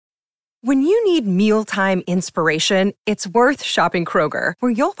When you need mealtime inspiration, it's worth shopping Kroger,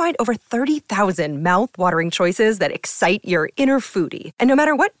 where you'll find over 30,000 mouth-watering choices that excite your inner foodie. And no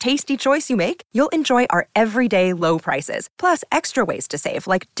matter what tasty choice you make, you'll enjoy our everyday low prices, plus extra ways to save,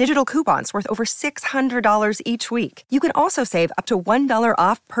 like digital coupons worth over $600 each week. You can also save up to $1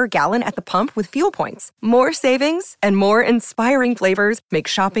 off per gallon at the pump with fuel points. More savings and more inspiring flavors make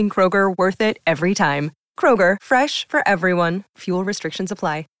shopping Kroger worth it every time. Kroger, fresh for everyone. Fuel restrictions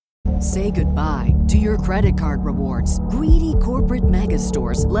apply. Say goodbye to your credit card rewards. Greedy corporate mega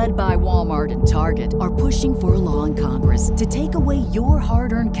stores, led by Walmart and Target, are pushing for a law in Congress to take away your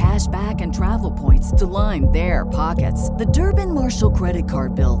hard-earned cash back and travel points to line their pockets. The Durbin-Marshall credit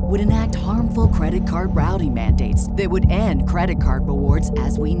card bill would enact harmful credit card routing mandates that would end credit card rewards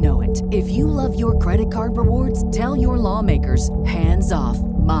as we know it. If you love your credit card rewards, tell your lawmakers, hands off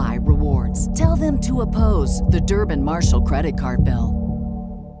my rewards. Tell them to oppose the Durbin-Marshall credit card bill.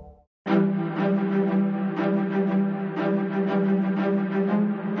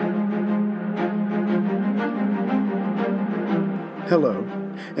 Hello,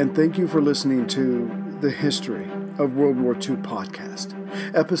 and thank you for listening to the History of World War II podcast,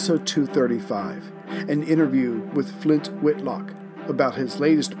 episode 235, an interview with Flint Whitlock about his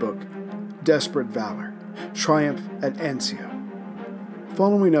latest book, Desperate Valour, Triumph at Anzio.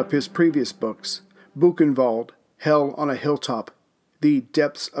 Following up his previous books, Buchenwald, Hell on a Hilltop, The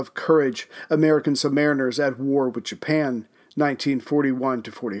Depths of Courage, American Submariners at War with Japan,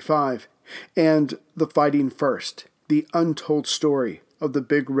 1941-45, and The Fighting First, The Untold Story of the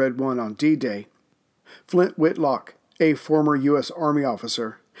Big Red One on D-Day, Flint Whitlock, a former U.S. Army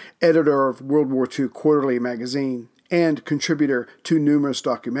officer, editor of World War II Quarterly magazine, and contributor to numerous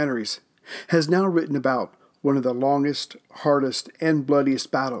documentaries, has now written about one of the longest, hardest, and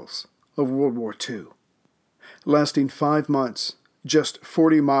bloodiest battles of World War II. Lasting 5 months, just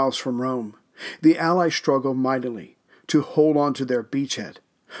 40 miles from Rome, the Allies struggle mightily to hold on to their beachhead,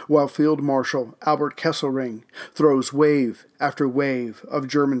 while Field Marshal Albert Kesselring throws wave after wave of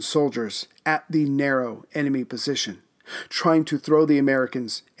German soldiers at the narrow enemy position, trying to throw the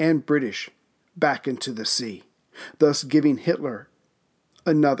Americans and British back into the sea, thus giving Hitler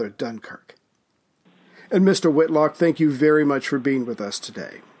another Dunkirk. And Mr. Whitlock, thank you very much for being with us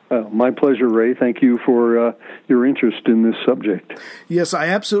today. My pleasure, Ray. Thank you for your interest in this subject. Yes, I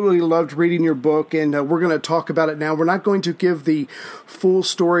absolutely loved reading your book, and we're going to talk about it now. We're not going to give the full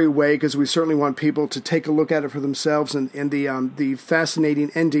story away because we certainly want people to take a look at it for themselves and the fascinating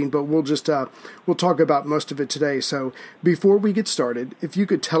ending, but we'll just we'll talk about most of it today. So before we get started, if you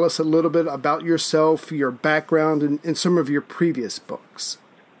could tell us a little bit about yourself, your background, and some of your previous books.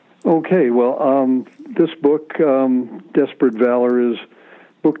 Okay, well, this book, Desperate Valour, is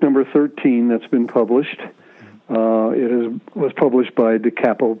book number 13 that's been published. Was published by Da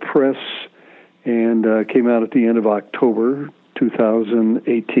Capo Press and came out at the end of October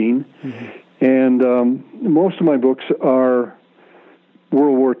 2018. Mm-hmm. And most of my books are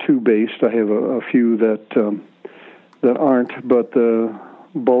World War II based. I have a few that aren't, but the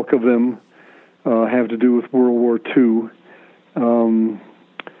bulk of them have to do with World War II.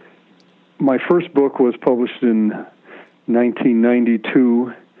 My first book was published in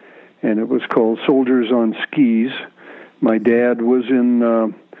 1992, and it was called Soldiers on Skis. My dad was in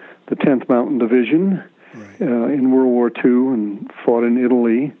the 10th Mountain Division in World War II and fought in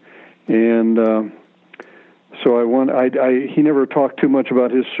Italy. And so he never talked too much about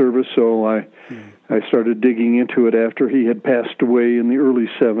his service, so I started digging into it after he had passed away in the early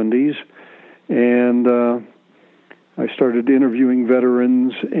 70s. And I started interviewing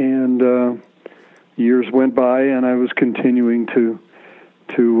veterans, and years went by, and I was continuing to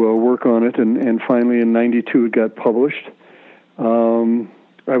work on it, and finally in '92 it got published.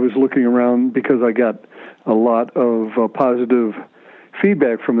 I was looking around because I got a lot of positive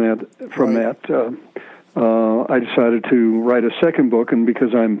feedback from that. I decided to write a second book, and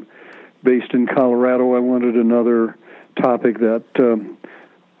because I'm based in Colorado, I wanted another topic that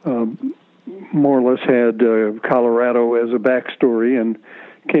more or less had Colorado as a backstory, and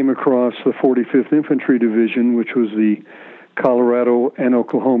came across the 45th Infantry Division, which was the Colorado and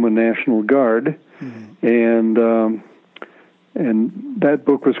Oklahoma National Guard, mm-hmm. and that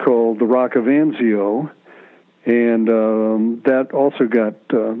book was called The Rock of Anzio, and that also got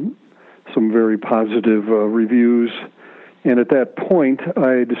some very positive reviews. And at that point,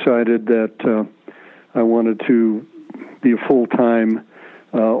 I decided that I wanted to be a full-time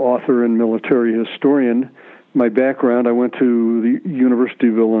author and military historian. My background, I went to the University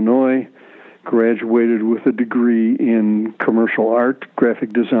of Illinois, graduated with a degree in commercial art,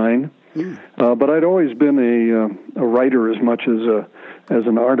 graphic design. But I'd always been a writer as much as as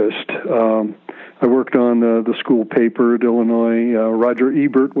an artist. I worked on the school paper at Illinois. Roger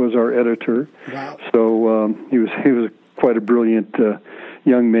Ebert was our editor. Wow. So he was quite a brilliant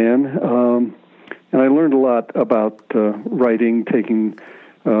young man. And I learned a lot about writing, taking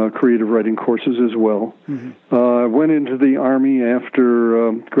creative writing courses as well. Mm-hmm. I went into the Army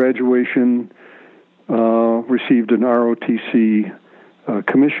after graduation, received an ROTC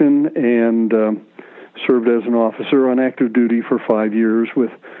commission, and served as an officer on active duty for 5 years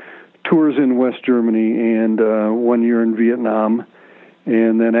with tours in West Germany and 1 year in Vietnam.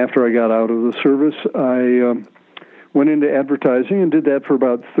 And then after I got out of the service, I went into advertising and did that for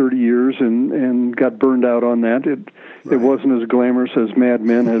about 30 years and got burned out on that. It wasn't as glamorous as Mad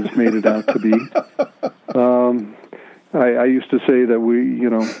Men has made it out to be. I used to say that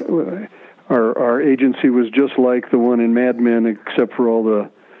our agency was just like the one in Mad Men, except for all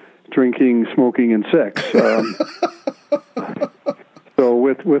the drinking, smoking, and sex. So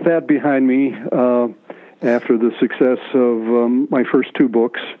with that behind me, after the success of my first two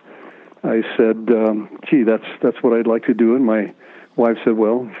books, I said, gee, that's what I'd like to do. And my wife said,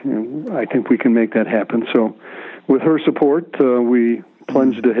 well, I think we can make that happen. So with her support, we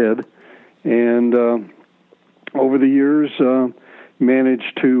plunged ahead. And over the years,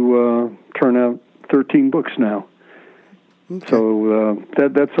 managed to turn out 13 books now. Okay. So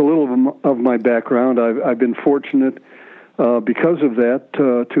that's a little of my background. I've been fortunate because of that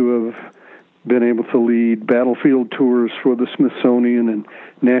to have been able to lead battlefield tours for the Smithsonian and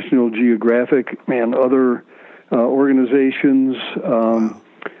National Geographic and other organizations.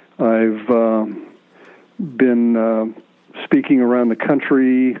 I've been speaking around the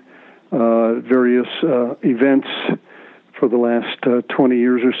country, various events for the last 20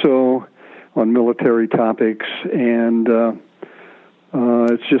 years or so on military topics, and my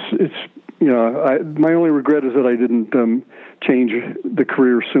only regret is that I didn't change the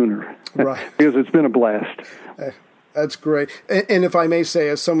career sooner. Right. Because it's been a blast. That's great. And if I may say,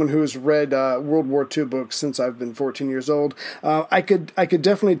 as someone who's read World War II books since I've been 14 years old, I could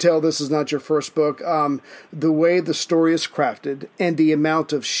definitely tell this is not your first book. The way the story is crafted and the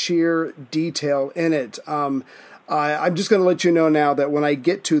amount of sheer detail in it. I'm just going to let you know now that when I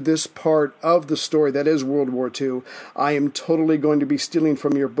get to this part of the story that is World War II, I am totally going to be stealing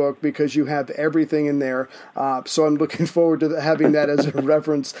from your book because you have everything in there. So I'm looking forward to having that as a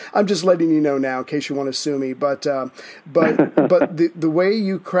reference. I'm just letting you know now in case you want to sue me. But the way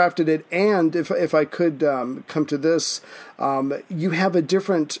you crafted it, and if I could come to this, you have a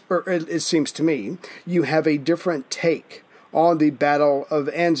different, or it seems to me, you have a different take on the Battle of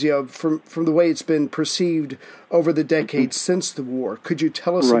Anzio from the way it's been perceived over the decades since the war. Could you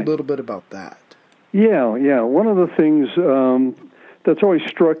tell us a little bit about that? Yeah. One of the things that's always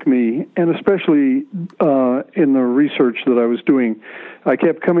struck me, and especially in the research that I was doing, I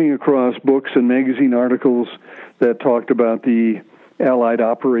kept coming across books and magazine articles that talked about the Allied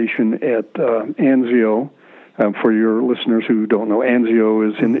operation at Anzio. For your listeners who don't know, Anzio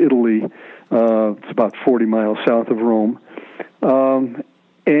is in Italy. It's about 40 miles south of Rome.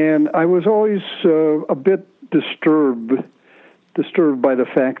 And I was always a bit disturbed by the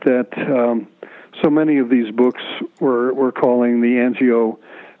fact that so many of these books were calling the Anzio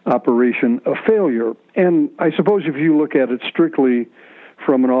operation a failure. And I suppose if you look at it strictly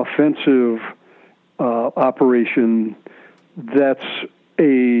from an offensive operation, that's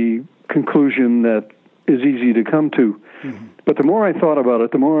a conclusion that is easy to come to. Mm-hmm. But the more I thought about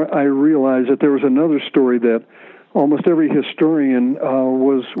it, the more I realized that there was another story that almost every historian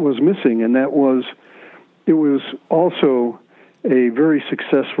was missing, and that was it was also a very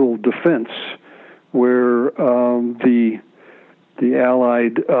successful defense where the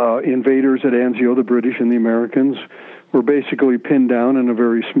Allied invaders at Anzio, the British and the Americans, were basically pinned down in a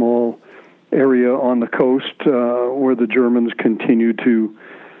very small area on the coast where the Germans continued to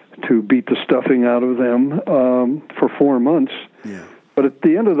beat the stuffing out of them for 4 months. Yeah. But at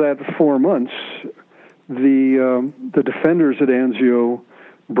the end of that 4 months, the defenders at Anzio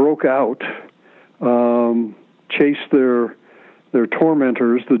broke out, chased their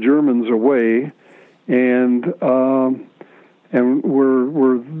tormentors, the Germans, away, and were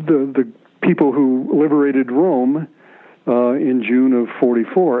the people who liberated Rome in June of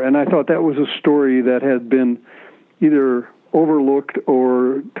 44. And I thought that was a story that had been either overlooked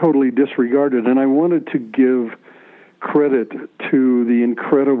or totally disregarded. And I wanted to give credit to the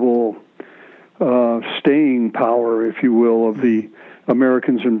incredible staying power, if you will, of the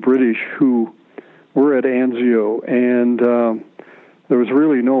Americans and British who were at Anzio. And there was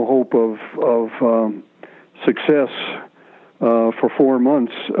really no hope of success for 4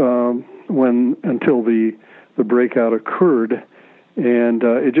 months until the breakout occurred. And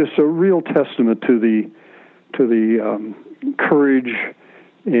it's just a real testament to the courage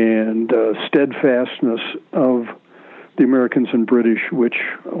and steadfastness of the Americans and British, which,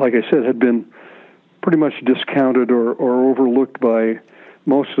 like I said, had been pretty much discounted or overlooked by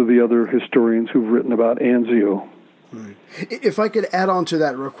most of the other historians who've written about Anzio. Right. If I could add on to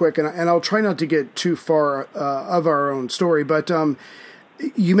that real quick, and I'll try not to get too far of our own story, but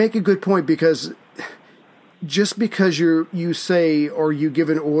you make a good point, because just because you say, or you give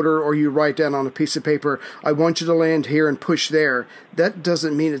an order, or you write down on a piece of paper, I want you to land here and push there, that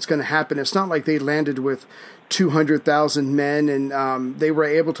doesn't mean it's going to happen. It's not like they landed with 200,000 men and they were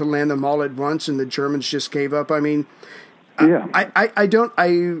able to land them all at once and the Germans just gave up. I mean, yeah.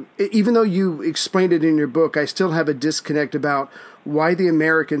 I even though you explained it in your book, I still have a disconnect about why the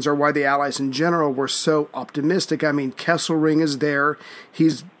Americans, or why the Allies in general, were so optimistic. I mean, Kesselring is there.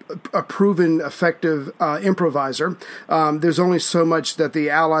 He's a proven effective improviser. There's only so much that the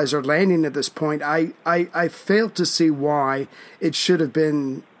Allies are landing at this point. I fail to see why it should have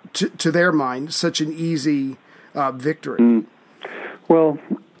been, to their mind, such an easy victory. Well,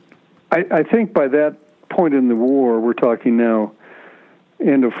 I think by that point in the war, we're talking now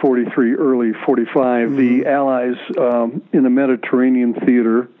end of 43, early 45, the Allies in the Mediterranean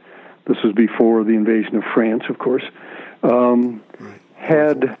theater, this was before the invasion of France, of course,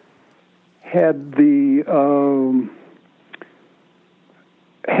 had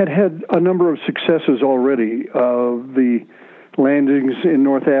a number of successes already. The landings in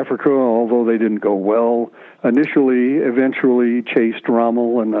North Africa, although they didn't go well initially, eventually chased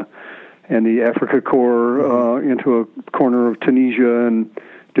Rommel and the Africa Corps into a corner of Tunisia and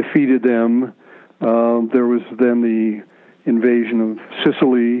defeated them. There was then the invasion of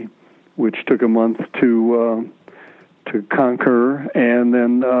Sicily, which took a month to conquer, and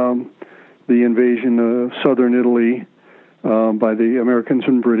then the invasion of southern Italy by the Americans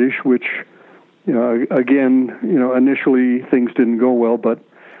and British, which, again, initially things didn't go well, but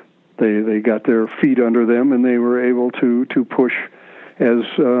they got their feet under them, and they were able to push as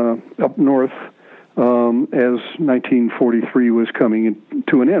up north as 1943 was coming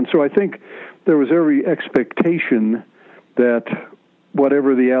to an end. So I think there was every expectation that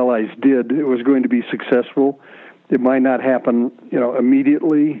whatever the Allies did, it was going to be successful. It might not happen,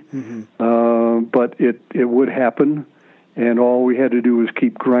 immediately, but it would happen, and all we had to do was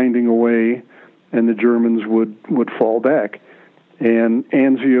keep grinding away, and the Germans would fall back. And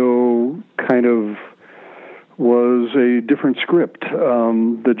Anzio kind of was a different script.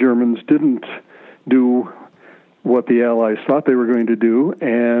 The Germans didn't do what the Allies thought they were going to do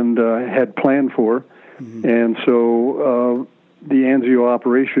and had planned for, and so the Anzio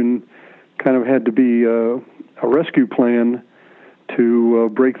operation kind of had to be a rescue plan to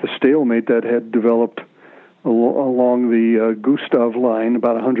break the stalemate that had developed along the Gustav Line,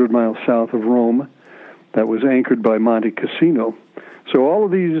 about 100 miles south of Rome, that was anchored by Monte Cassino. So all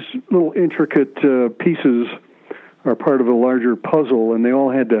of these little intricate pieces are part of a larger puzzle, and they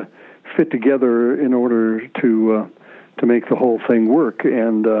all had to fit together in order to make the whole thing work.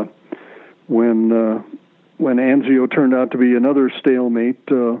 And when Anzio turned out to be another stalemate,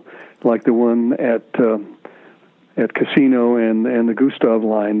 like the one at Cassino and the Gustav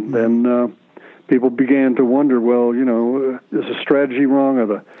Line, then people began to wonder, well, is the strategy wrong? Are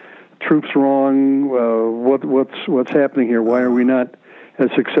the troops wrong? What's happening here? Why are we not as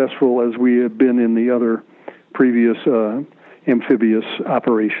successful as we have been in the other previous amphibious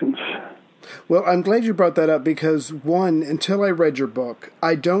operations? Well, I'm glad you brought that up, because, one, until I read your book,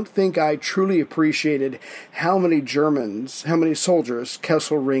 I don't think I truly appreciated how many soldiers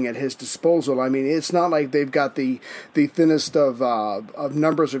Kesselring at his disposal. I mean, it's not like they've got the thinnest of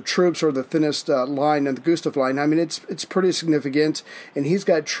numbers of troops, or the thinnest line in the Gustav Line. I mean, it's pretty significant, and he's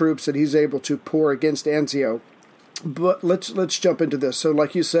got troops that he's able to pour against Anzio. But let's jump into this. So,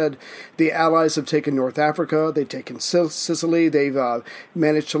 like you said, the Allies have taken North Africa. They've taken Sicily. They've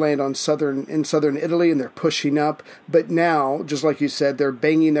managed to land in southern Italy, and they're pushing up. But now, just like you said, they're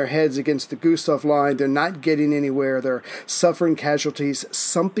banging their heads against the Gustav Line. They're not getting anywhere. They're suffering casualties.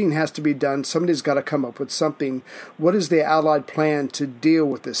 Something has to be done. Somebody's got to come up with something. What is the Allied plan to deal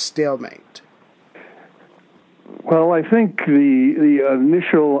with this stalemate? Well, I think the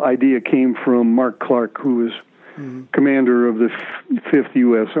initial idea came from Mark Clark, who was commander of the 5th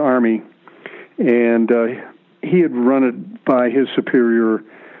U.S. Army, and he had run it by his superior,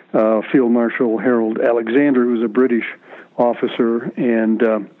 Field Marshal Harold Alexander, who was a British officer, and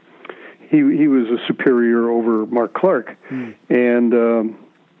he was a superior over Mark Clark. And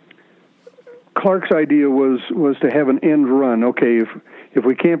Clark's idea was to have an end run. Okay, if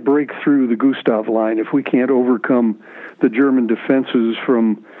we can't break through the Gustav Line, if we can't overcome the German defenses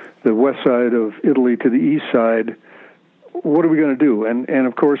from the west side of Italy to the east side, what are we going to do? And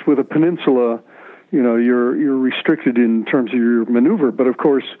of course, with a peninsula, you're restricted in terms of your maneuver. But of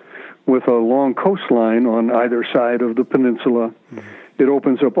course, with a long coastline on either side of the peninsula, it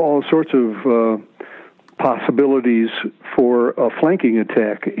opens up all sorts of possibilities for a flanking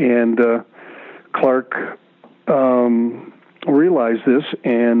attack. And Clark realized this,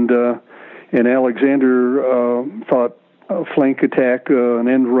 and Alexander thought a flank attack, an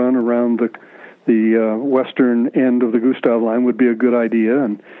end run around the western end of the Gustav Line would be a good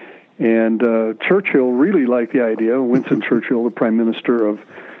idea, and Churchill really liked the idea. Winston Churchill, the Prime Minister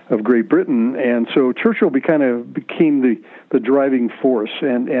of Great Britain, and so Churchill became the driving force,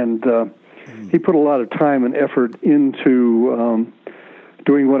 and he put a lot of time and effort into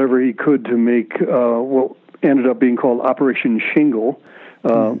doing whatever he could to make what ended up being called Operation Shingle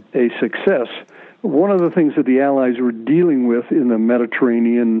a success. One of the things that the Allies were dealing with in the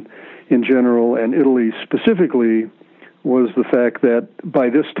Mediterranean in general and Italy specifically was the fact that by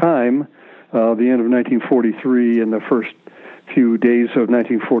this time, the end of 1943 and the first few days of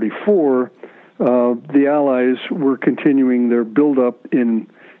 1944, the Allies were continuing their buildup in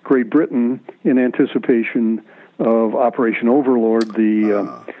Great Britain in anticipation of Operation Overlord,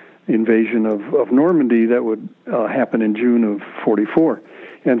 the invasion of Normandy that would happen in June of 44.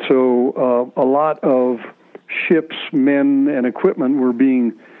 And so a lot of ships, men, and equipment were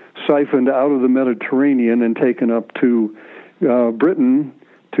being siphoned out of the Mediterranean and taken up to Britain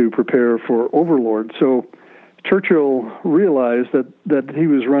to prepare for Overlord. So Churchill realized that he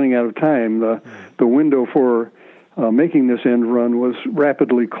was running out of time. The window for making this end run was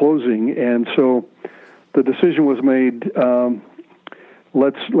rapidly closing, and so the decision was made,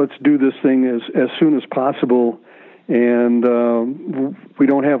 let's do this thing as soon as possible. And we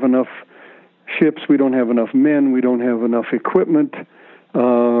don't have enough ships, we don't have enough men, we don't have enough equipment,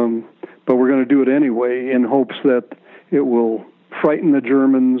 but we're going to do it anyway in hopes that it will frighten the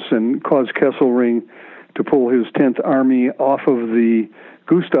Germans and cause Kesselring to pull his 10th Army off of the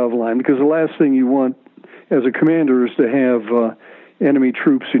Gustav Line, because the last thing you want as a commander is to have enemy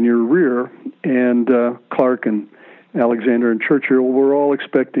troops in your rear. And Clark and Alexander and Churchill were all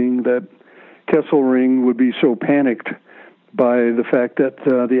expecting that Kesselring would be so panicked by the fact that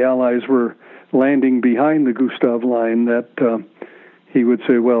the Allies were landing behind the Gustav Line that he would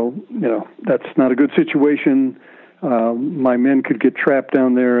say, well, that's not a good situation. My men could get trapped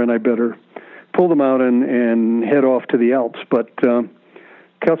down there, and I better pull them out and head off to the Alps. But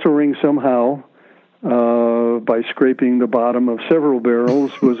Kesselring somehow, by scraping the bottom of several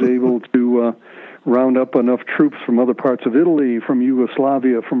barrels, was able to round up enough troops from other parts of Italy, from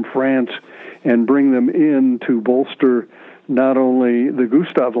Yugoslavia, from France, and bring them in to bolster not only the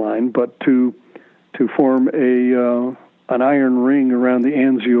Gustav Line, but to form an iron ring around the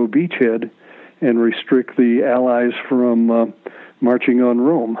Anzio beachhead and restrict the Allies from marching on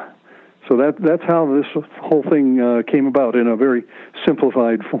Rome. So that's how this whole thing came about in a very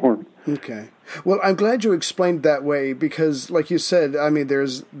simplified form. Okay. Well, I'm glad you explained that way because, like you said, I mean,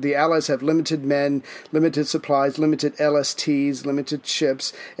 the Allies have limited men, limited supplies, limited LSTs, limited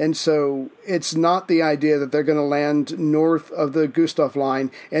ships, and so it's not the idea that they're going to land north of the Gustav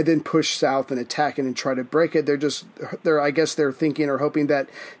Line and then push south and attack it and try to break it. I guess they're thinking or hoping that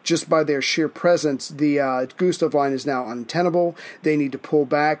just by their sheer presence, the Gustav Line is now untenable. They need to pull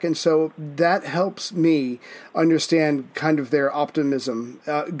back, and so that helps me understand kind of their optimism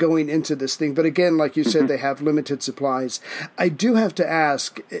going into this thing. But again, like you said, they have limited supplies. I do have to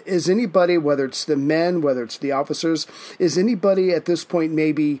ask, is anybody, whether it's the men, whether it's the officers, is anybody at this point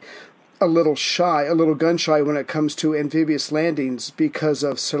maybe a little gun shy when it comes to amphibious landings because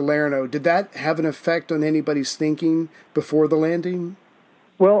of Salerno? Did that have an effect on anybody's thinking before the landing?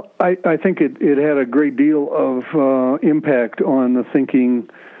 Well, I think it had a great deal of impact on the thinking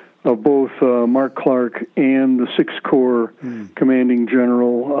of both Mark Clark and the Sixth Corps commanding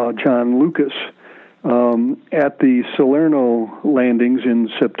general John Lucas. At the Salerno landings in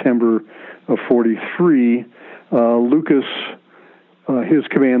September of 43, Lucas, his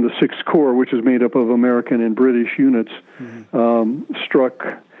command, the Sixth Corps, which is made up of American and British units,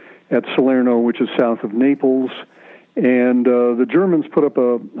 struck at Salerno, which is south of Naples, and the Germans put up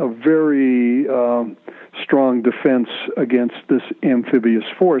a very strong defense against this amphibious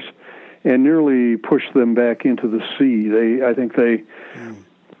force and nearly pushed them back into the sea. I think they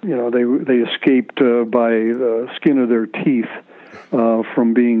escaped by the skin of their teeth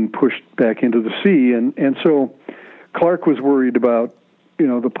from being pushed back into the sea, and so Clark was worried about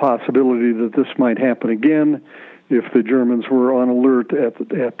the possibility that this might happen again. if the Germans were on alert at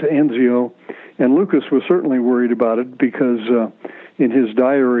Anzio. And Lucas was certainly worried about it because in his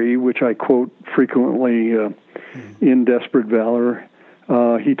diary, which I quote frequently in Desperate Valour,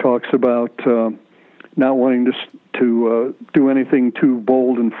 he talks about not wanting to do anything too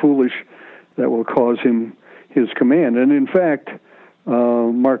bold and foolish that will cause him his command. And in fact,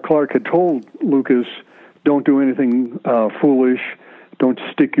 Mark Clark had told Lucas, don't do anything foolish, don't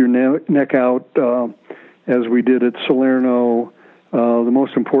stick your neck out as we did at Salerno. The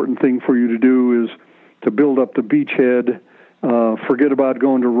most important thing for you to do is to build up the beachhead. Forget about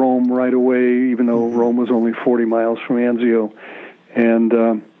going to Rome right away, even though Rome was only 40 miles from Anzio,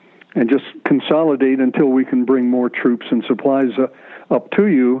 and just consolidate until we can bring more troops and supplies up to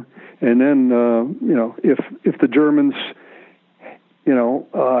you. And then, if the Germans,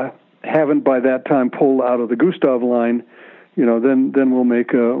 haven't by that time pulled out of the Gustav Line, then we'll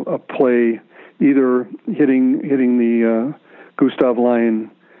make a play, either hitting the Gustav Line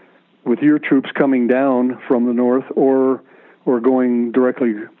with your troops coming down from the north, or going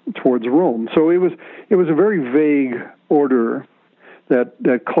directly towards Rome. So it was a very vague order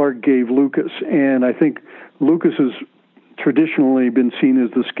that Clark gave Lucas, and I think Lucas has traditionally been seen as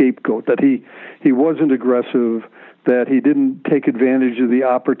the scapegoat, that he wasn't aggressive, that he didn't take advantage of the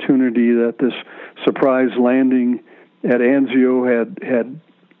opportunity that this surprise landing at Anzio had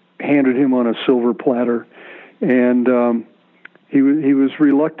handed him on a silver platter, and he was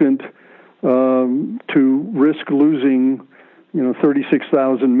reluctant to risk losing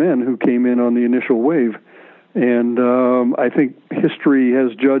 36,000 men who came in on the initial wave. And I think history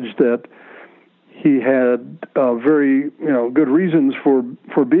has judged that he had very good reasons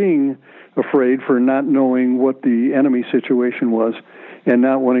for being afraid, for not knowing what the enemy situation was, and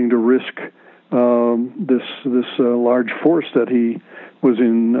not wanting to risk this large force that he was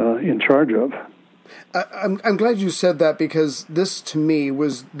in charge of. I'm glad you said that, because this, to me,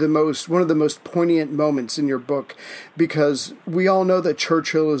 was one of the most poignant moments in your book, because we all know that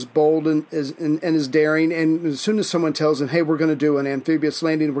Churchill is bold and is daring, and as soon as someone tells him, hey, we're going to do an amphibious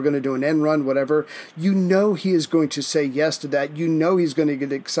landing, we're going to do an end run, whatever, he is going to say yes to that. He's going to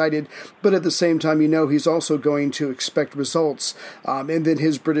get excited, but at the same time, he's also going to expect results. And then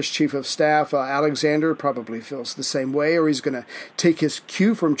his British Chief of Staff, Alexander, probably feels the same way, or he's going to take his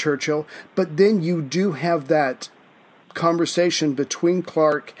cue from Churchill. But then you do have that conversation between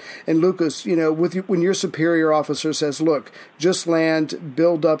Clark and Lucas, when your superior officer says, look, just land,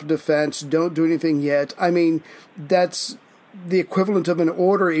 build up defense, don't do anything yet. I mean, that's the equivalent of an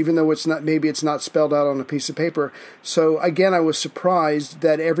order, even though it's not spelled out on a piece of paper. So again, I was surprised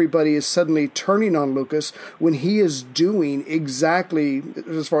that everybody is suddenly turning on Lucas when he is doing exactly,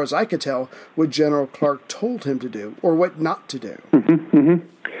 as far as I could tell, what General Clark told him to do, or what not to do. Mm-hmm, mm-hmm.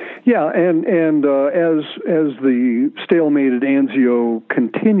 Yeah, and as the stalemate at Anzio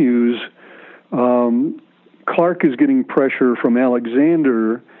continues, Clark is getting pressure from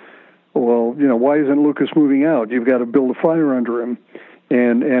Alexander. Well, why isn't Lucas moving out? You've got to build a fire under him.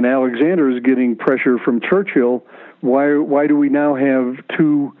 And Alexander is getting pressure from Churchill. Why do we now have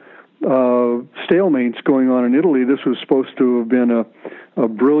two stalemates going on in Italy? This was supposed to have been a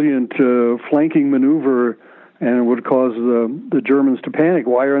brilliant flanking maneuver, and it would cause the Germans to panic.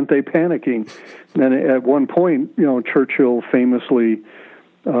 Why aren't they panicking? And at one point, Churchill famously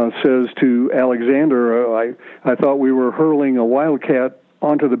says to Alexander, I thought we were hurling a wildcat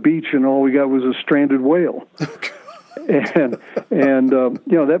onto the beach, and all we got was a stranded whale. and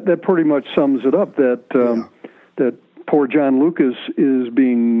that pretty much sums it up. That poor John Lucas is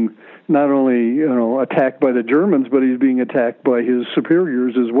being not only attacked by the Germans, but he's being attacked by his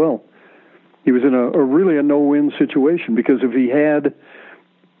superiors as well. He was in a really no-win situation, because if he had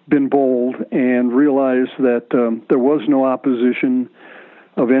been bold and realized that there was no opposition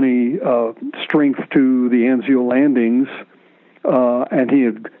of any strength to the Anzio landings, and he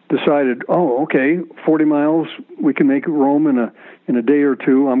had decided, 40 miles, we can make Rome in a day or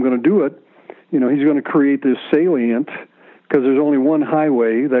two, I'm going to do it. He's going to create this salient, because there's only one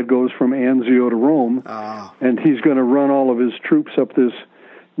highway that goes from Anzio to Rome, and he's going to run all of his troops up this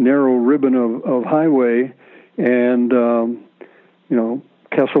narrow ribbon of highway, and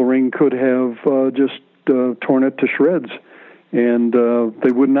Kesselring could have just torn it to shreds, and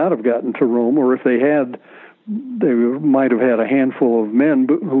they would not have gotten to Rome, or if they had, they might have had a handful of men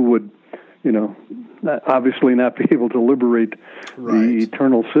who would, obviously not be able to liberate the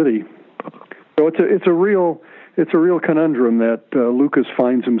eternal city. So it's a real conundrum that Lucas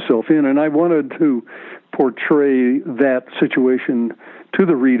finds himself in, and I wanted to portray that situation to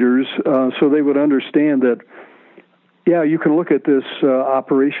the readers so they would understand that, you can look at this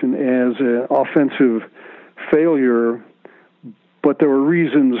operation as an offensive failure, but there were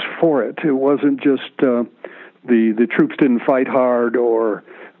reasons for it. It wasn't just the troops didn't fight hard or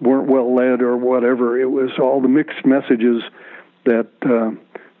weren't well led or whatever. It was all the mixed messages that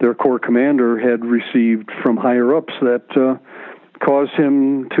their corps commander had received from higher ups that caused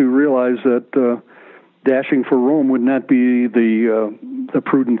him to realize that dashing for Rome would not be the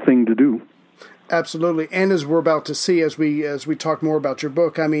prudent thing to do. Absolutely, and as we're about to see, as we talk more about your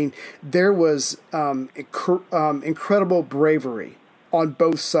book, I mean, there was incredible bravery on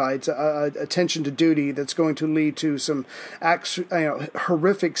both sides, attention to duty that's going to lead to some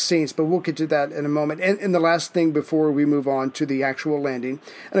horrific scenes, but we'll get to that in a moment. And the last thing before we move on to the actual landing,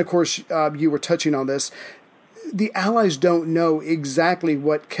 and of course you were touching on this, the Allies don't know exactly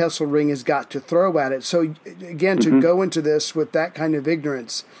what Kesselring has got to throw at it. So again, to go into this with that kind of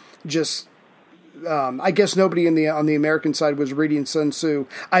ignorance, just I guess nobody on the American side was reading Sun Tzu.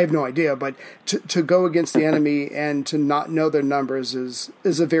 I have no idea, but to go against the enemy and to not know their numbers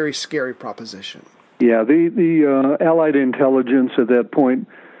is a very scary proposition. Yeah, the Allied intelligence at that point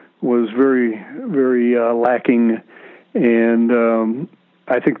was very, very lacking, and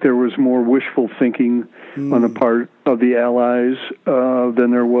I think there was more wishful thinking on the part of the Allies than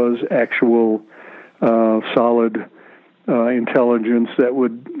there was actual solid intelligence that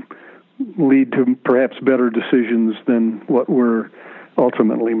would lead to perhaps better decisions than what were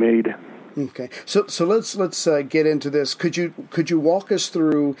ultimately made. Okay, so let's get into this. Could you walk us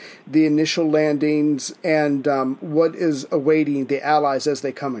through the initial landings and what is awaiting the Allies as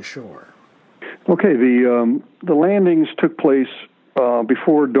they come ashore? Okay, the landings took place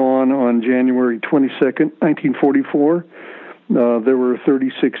before dawn on January 22nd, 1944. There were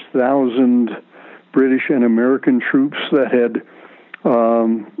 36,000 British and American troops that had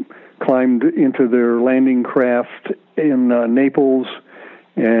climbed into their landing craft in Naples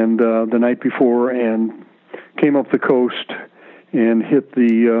and the night before and came up the coast and hit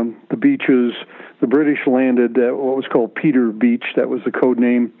the beaches. The British landed at what was called Peter Beach. That was the code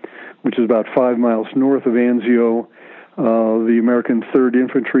name, which is about 5 miles north of Anzio. The American 3rd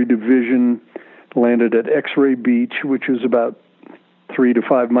Infantry Division landed at X-Ray Beach, which is about 3 to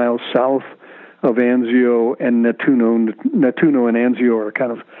 5 miles south of Anzio, and Nettuno and Anzio are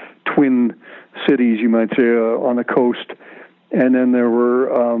kind of twin cities, you might say, on the coast. And then there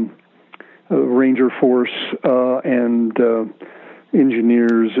were Ranger Force and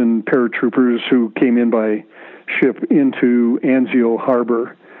engineers and paratroopers who came in by ship into Anzio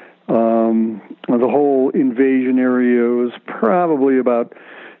Harbor. The whole invasion area was probably about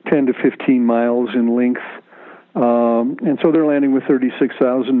 10 to 15 miles in length. And so they're landing with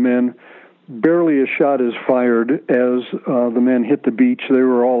 36,000 men. Barely a shot is fired as the men hit the beach. They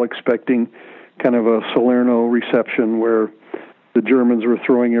were all expecting kind of a Salerno reception where the Germans were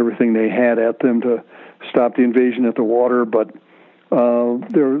throwing everything they had at them to stop the invasion at the water, but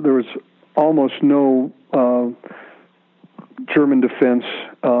there was almost no German defense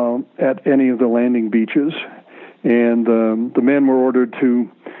at any of the landing beaches, and the men were ordered to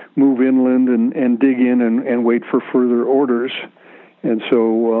move inland and dig in and wait for further orders. And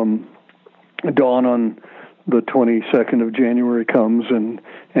so dawn on the 22nd of January comes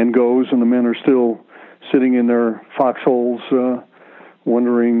and goes, and the men are still sitting in their foxholes,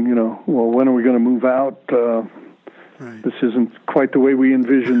 wondering, well, when are we going to move out? Right. This isn't quite the way we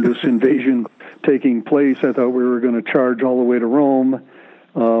envisioned this invasion taking place. I thought we were going to charge all the way to Rome,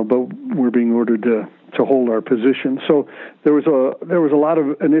 but we're being ordered to hold our position. So there was a lot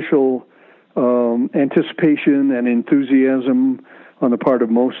of initial anticipation and enthusiasm on the part of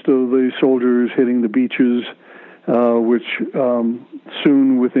most of the soldiers hitting the beaches, which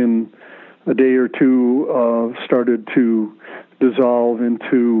soon, within a day or two, started to dissolve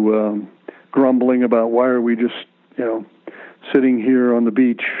into grumbling about why are we just, sitting here on the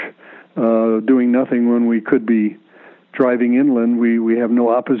beach doing nothing when we could be driving inland. We have no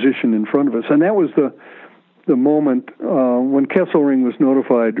opposition in front of us. And that was the moment when Kesselring was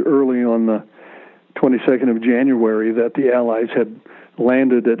notified early on the 22nd of January that the Allies had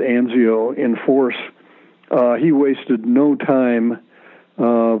landed at Anzio in force. He wasted no time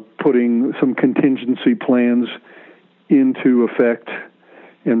putting some contingency plans into effect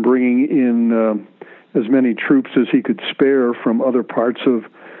and bringing in as many troops as he could spare from other parts of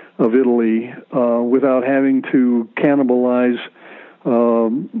Italy without having to cannibalize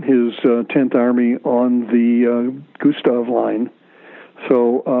his 10th Army on the Gustav Line.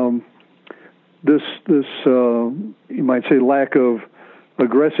 So this you might say lack of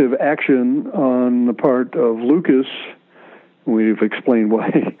aggressive action on the part of Lucas, we've explained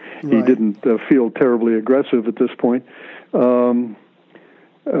why he didn't feel terribly aggressive at this point,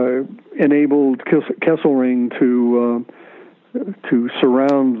 enabled Kesselring to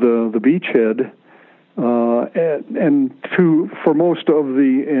surround the beachhead, and for most of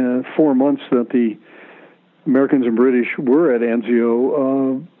the 4 months that the Americans and British were at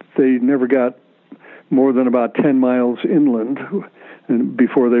Anzio, they never got more than about 10 miles inland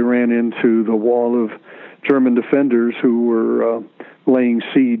before they ran into the wall of German defenders who were laying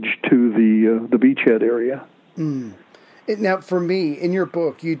siege to the beachhead area. Mm. Now, for me, in your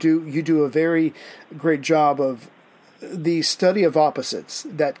book, you do a very great job of the study of opposites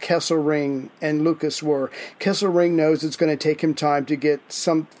that Kesselring and Lucas were. Kesselring knows it's going to take him time to get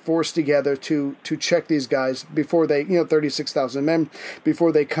some force together to check these guys before they, 36,000 men,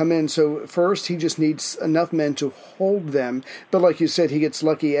 before they come in. So first, he just needs enough men to hold them. But like you said, he gets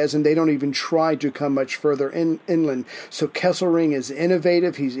lucky, as in they don't even try to come much further inland. So Kesselring is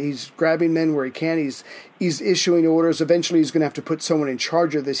innovative. He's grabbing men where he can. He's issuing orders. Eventually, he's going to have to put someone in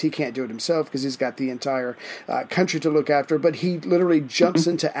charge of this. He can't do it himself because he's got the entire country to look after. But he literally jumps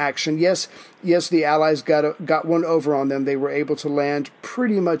into action. Yes, the Allies got one over on them. They were able to land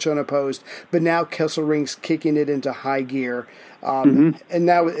pretty much unopposed. But now Kesselring's kicking it into high gear, and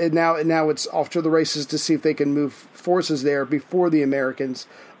now it's off to the races to see if they can move forces there before the Americans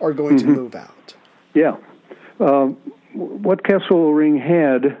are going to move out. Yeah, what Kesselring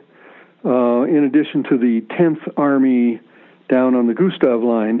had. In addition to the 10th Army down on the Gustav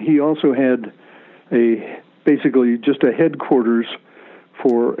Line, he also had basically just a headquarters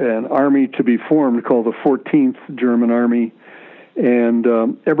for an army to be formed called the 14th German Army. And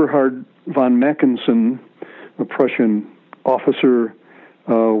Eberhard von Mackensen, a Prussian officer,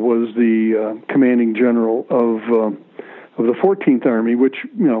 was the commanding general of the 14th Army, which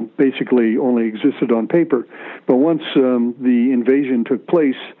basically only existed on paper. But once the invasion took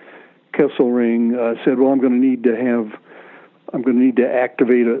place, Kesselring said, "Well, I'm going to need to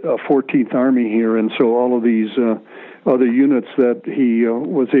activate a 14th Army here," and so all of these other units that he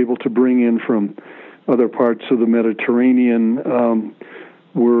was able to bring in from other parts of the Mediterranean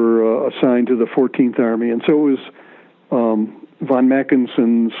were assigned to the 14th Army, and so it was von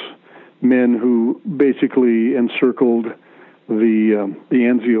Mackensen's men who basically encircled the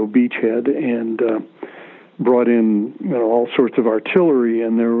Anzio beachhead and brought in all sorts of artillery,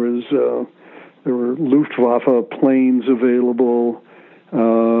 and there were Luftwaffe planes available,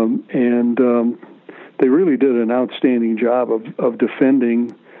 and they really did an outstanding job of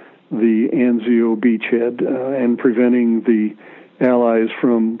defending the Anzio beachhead and preventing the Allies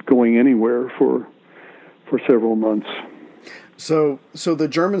from going anywhere for several months. So the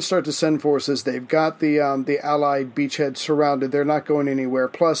Germans start to send forces. They've got the Allied beachhead surrounded. They're not going anywhere.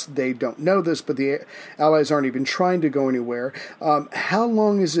 Plus, they don't know this, but the Allies aren't even trying to go anywhere. How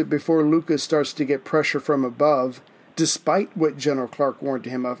long is it before Lucas starts to get pressure from above, despite what General Clark warned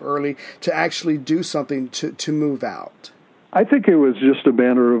him of early, to actually do something to move out? I think it was just a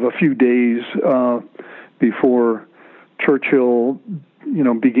matter of a few days before Churchill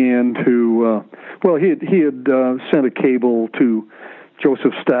began to, he had sent a cable to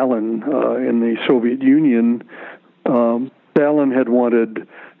Joseph Stalin in the Soviet Union. Stalin had wanted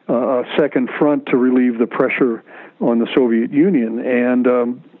a second front to relieve the pressure on the Soviet Union, and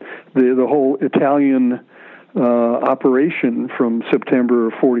the whole Italian operation from September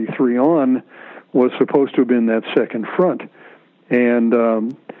of 43 on was supposed to have been that second front. And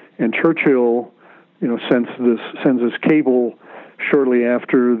Churchill, sends this cable shortly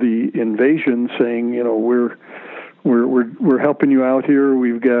after the invasion, saying, we're helping you out here.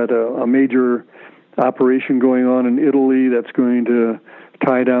 We've got a major operation going on in Italy that's going to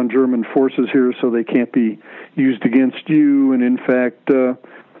tie down German forces here so they can't be used against you. And in fact,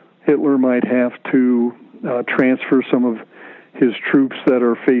 Hitler might have to transfer some of his troops that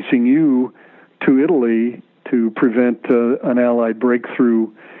are facing you to Italy to prevent an Allied breakthrough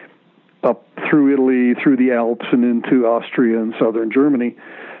up through Italy, through the Alps, and into Austria and southern Germany.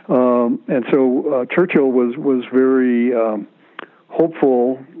 And so Churchill was very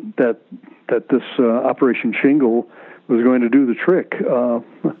hopeful that this Operation Shingle was going to do the trick.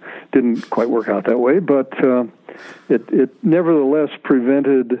 Didn't quite work out that way, but it nevertheless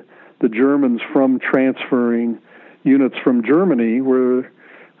prevented the Germans from transferring units from Germany,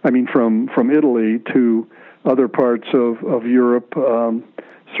 from Italy to other parts of Europe,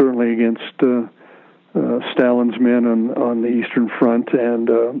 certainly against Stalin's men on the Eastern Front, and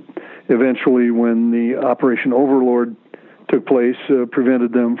eventually when the Operation Overlord took place,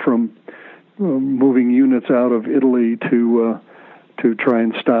 prevented them from moving units out of Italy to try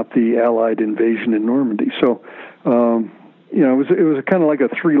and stop the Allied invasion in Normandy. So it was kind of like a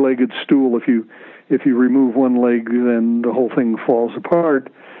three-legged stool. If you remove one leg, then the whole thing falls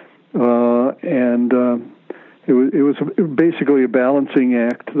apart. It was basically a balancing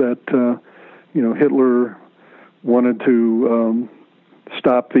act that Hitler wanted to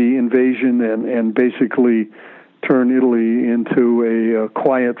stop the invasion and basically turn Italy into a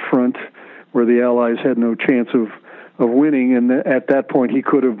quiet front where the Allies had no chance of winning. And at that point, he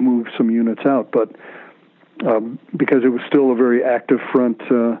could have moved some units out, but because it was still a very active front,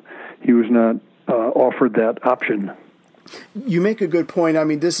 he was not offered that option. You make a good point. I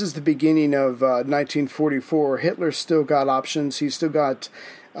mean, this is the beginning of 1944. Hitler's still got options. He's still got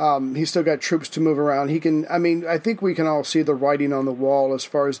troops to move around. I think we can all see the writing on the wall as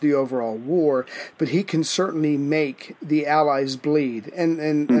far as the overall war, but he can certainly make the Allies bleed.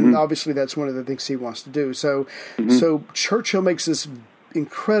 And obviously that's one of the things he wants to do. So Churchill makes this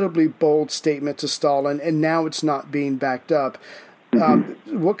incredibly bold statement to Stalin, and now it's not being backed up.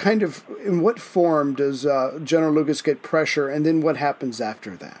 In what form does General Lucas get pressure, and then what happens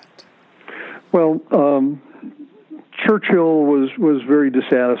after that? Well, Churchill was very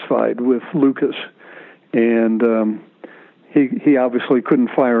dissatisfied with Lucas, and he obviously couldn't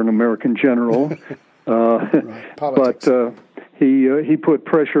fire an American general, right. But he put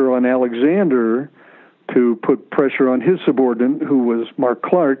pressure on Alexander to put pressure on his subordinate, who was Mark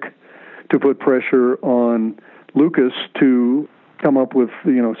Clark, to put pressure on Lucas to come up with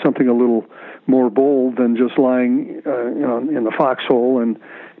something a little more bold than just lying in the foxhole and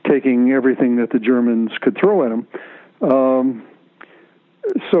taking everything that the Germans could throw at him.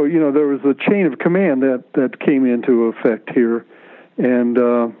 So there was a chain of command that came into effect here, and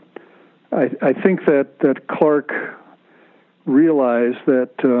I think that Clark realized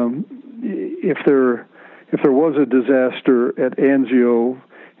that if there was a disaster at Anzio,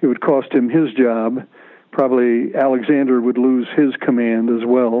 it would cost him his job. Probably Alexander would lose his command as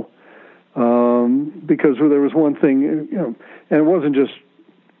well, because there was one thing, and it wasn't just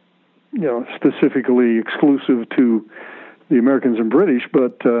specifically exclusive to the Americans and British,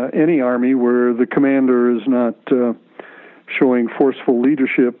 but any army where the commander is not showing forceful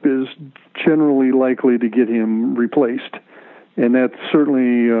leadership is generally likely to get him replaced, and that's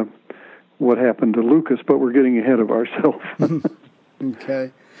certainly what happened to Lucas. But we're getting ahead of ourselves.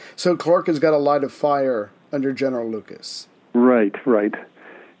 Okay. So Clark has got a light of fire under General Lucas. Right.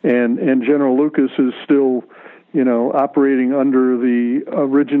 And General Lucas is still, operating under the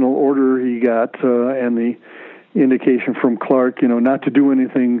original order he got and the indication from Clark, not to do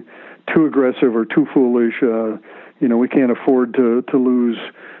anything too aggressive or too foolish. We can't afford to lose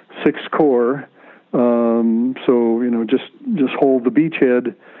 6th Corps. So, just hold the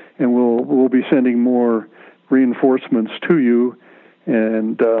beachhead, and we'll be sending more reinforcements to you.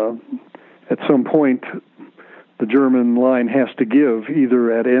 And at some point, the German line has to give,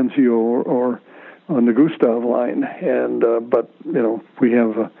 either at Anzio or on the Gustav Line. And but we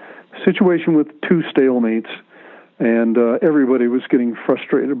have a situation with two stalemates, and everybody was getting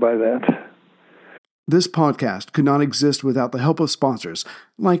frustrated by that. This podcast could not exist without the help of sponsors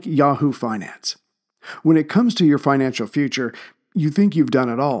like Yahoo Finance. When it comes to your financial future, you think you've done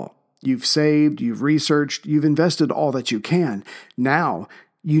it all. You've saved, you've researched, you've invested all that you can. Now,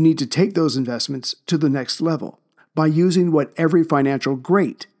 you need to take those investments to the next level by using what every financial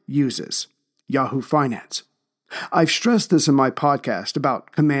great uses, Yahoo Finance. I've stressed this in my podcast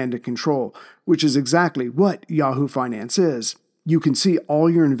about command and control, which is exactly what Yahoo Finance is. You can see all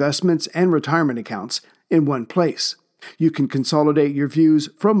your investments and retirement accounts in one place. You can consolidate your views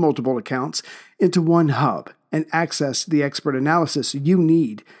from multiple accounts into one hub and access the expert analysis you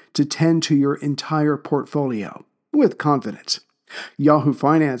need to tend to your entire portfolio with confidence. Yahoo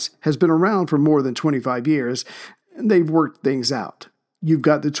Finance has been around for more than 25 years, and they've worked things out. You've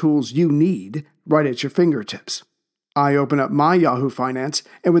got the tools you need right at your fingertips. I open up my Yahoo Finance,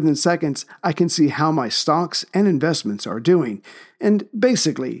 and within seconds, I can see how my stocks and investments are doing. And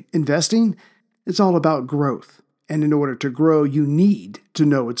basically, investing, it's all about growth. And in order to grow, you need to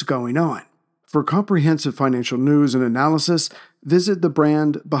know what's going on. For comprehensive financial news and analysis, visit the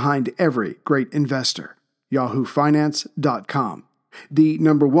brand behind every great investor, yahoofinance.com. The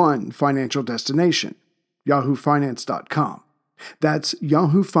 #1 financial destination, yahoofinance.com. That's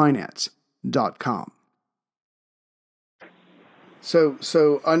yahoofinance.com.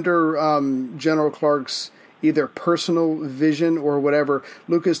 So under General Clark's either personal vision or whatever,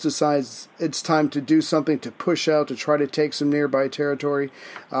 Lucas decides it's time to do something to push out, to try to take some nearby territory.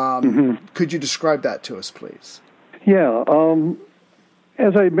 Could you describe that to us, please? Yeah.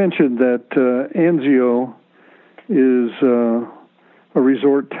 As I mentioned, that Anzio is a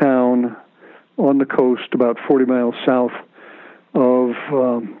resort town on the coast about 40 miles south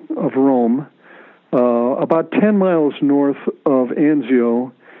of Rome. About 10 miles north of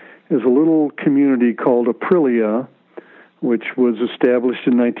Anzio is a little community called Aprilia, which was established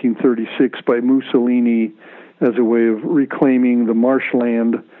in 1936 by Mussolini as a way of reclaiming the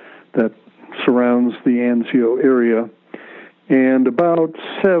marshland that surrounds the Anzio area. And about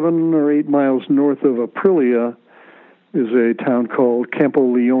 7 or 8 miles north of Aprilia is a town called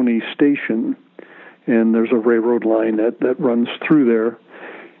Campoleone Station, and there's a railroad line that runs through there.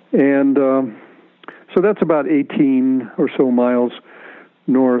 And so that's about 18 or so miles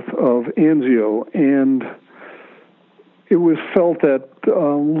north of Anzio. And it was felt that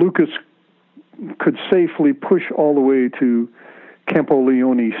Lucas could safely push all the way to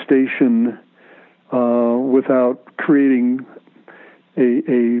Campoleone Station without creating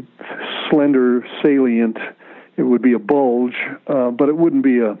a slender salient. It would be a bulge, but it wouldn't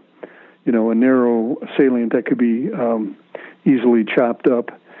be a narrow salient that could be easily chopped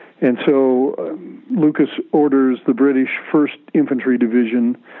up. And so Lucas orders the British 1st Infantry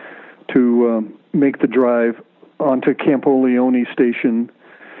Division to make the drive onto Campoleone Station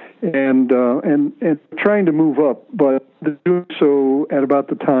and trying to move up, but doing so at about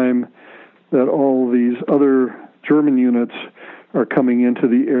the time that all these other German units are coming into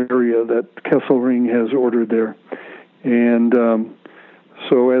the area that Kesselring has ordered there. And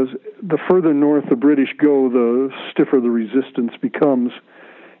so as the further north the British go, the stiffer the resistance becomes.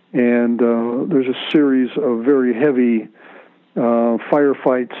 And there's a series of very heavy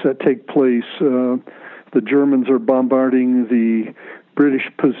firefights that take place. The Germans are bombarding the British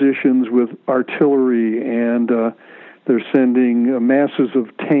positions with artillery, and they're sending masses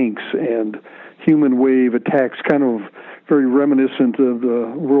of tanks and human wave attacks, kind of very reminiscent of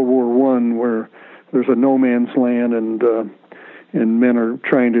the World War I, where there's a no man's land and men are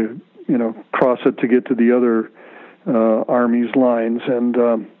trying to cross it to get to the other army's lines. And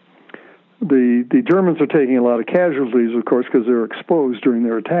the Germans are taking a lot of casualties, of course, because they're exposed during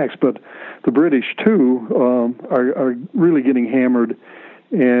their attacks, but the British, too, are really getting hammered,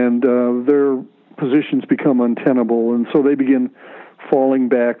 and their positions become untenable, and so they begin falling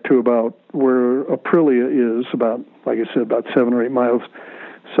back to about where Aprilia is, about 7 or 8 miles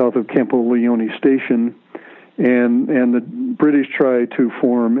south of Campoleone Station, and the British try to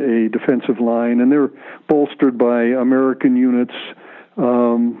form a defensive line, and they're bolstered by American units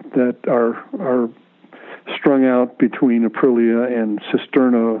that are strung out between Aprilia and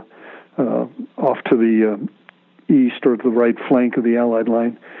Cisterna off to the east or to the right flank of the Allied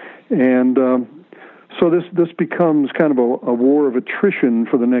line. And so this becomes kind of a war of attrition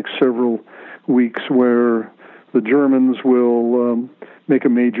for the next several weeks, where the Germans will make a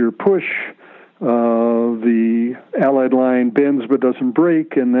major push. The Allied line bends but doesn't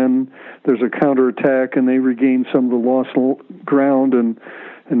break, and then there's a counterattack, and they regain some of the lost ground, and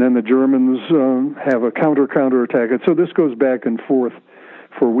then the Germans have a counterattack. And so this goes back and forth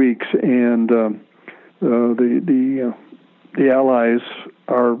for weeks, and the Allies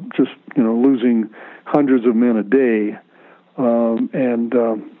are just losing hundreds of men a day, and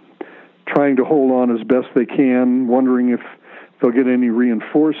trying to hold on as best they can, wondering if they'll get any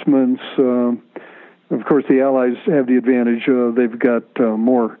reinforcements. Of course, the Allies have the advantage. They've got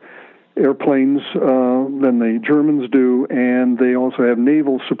more airplanes than the Germans do, and they also have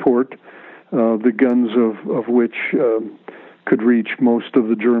naval support, the guns of which could reach most of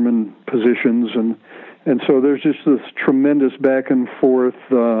the German positions. And so there's just this tremendous back and forth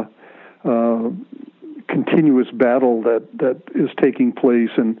continuous battle that is taking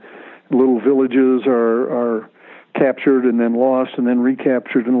place, and little villages are captured and then lost and then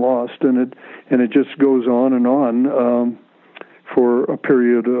recaptured and lost, and it just goes on and on for a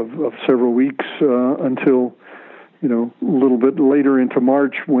period of several weeks until a little bit later into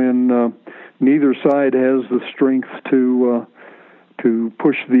March, when neither side has the strength to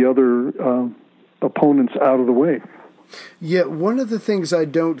push the other opponents out of the way. Yeah, one of the things I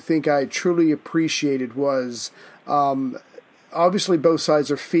don't think I truly appreciated was obviously both sides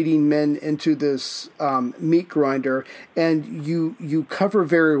are feeding men into this meat grinder, and you cover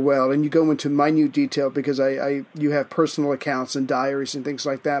very well, and you go into minute detail because you have personal accounts and diaries and things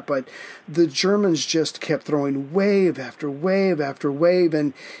like that, but the Germans just kept throwing wave after wave after wave,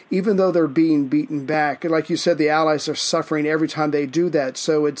 and even though they're being beaten back, like you said, the Allies are suffering every time they do that,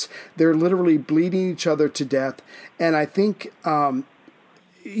 so they're literally bleeding each other to death. And I think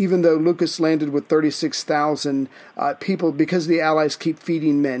even though Lucas landed with 36,000 people, because the Allies keep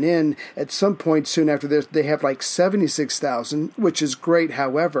feeding men in, at some point soon after this, they have like 76,000, which is great.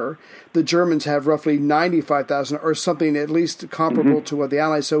 However, the Germans have roughly 95,000 or something at least comparable to what the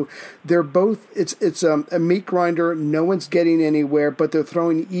Allies. So they're both, it's a meat grinder. No one's getting anywhere, but they're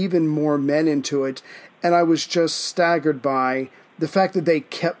throwing even more men into it. And I was just staggered by the fact that they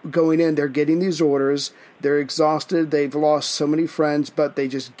kept going in. They're getting these orders. They're exhausted. They've lost so many friends, but they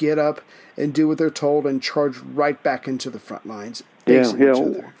just get up and do what they're told and charge right back into the front lines. Yeah.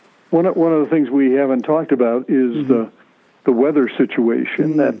 One of the things we haven't talked about is the weather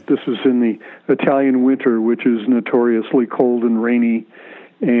situation. That this is in the Italian winter, which is notoriously cold and rainy,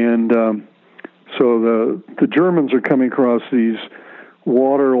 and so the Germans are coming across these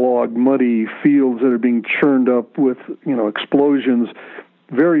waterlogged, muddy fields that are being churned up with explosions,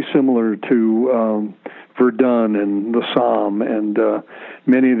 very similar to Verdun and the Somme and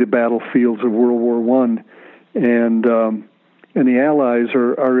many of the battlefields of World War I, and the Allies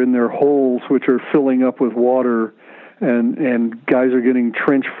are in their holes, which are filling up with water, and guys are getting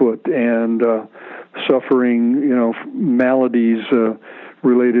trench foot and suffering maladies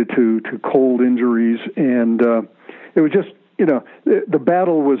related to cold injuries, and it was just the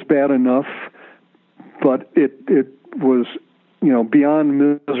battle was bad enough, but it was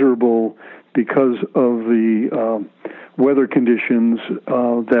beyond miserable because of the weather conditions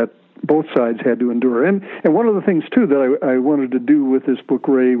that both sides had to endure. And one of the things too that I wanted to do with this book,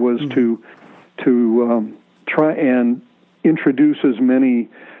 Ray, was to try and introduce as many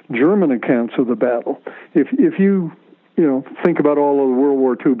German accounts of the battle. If you think about all of the World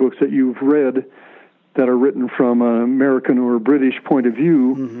War II books that you've read that are written from an American or a British point of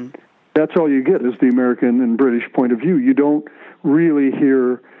view, that's all you get is the American and British point of view. You don't really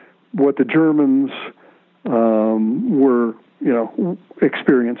hear what the Germans were,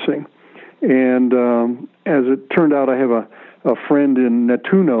 experiencing. And as it turned out, I have a friend in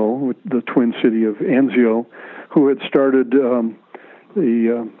Nettuno, the twin city of Anzio, who had started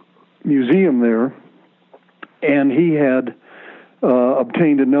the museum there, and he had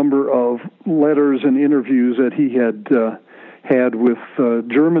obtained a number of letters and interviews that he had with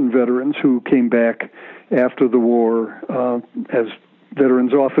German veterans who came back after the war, as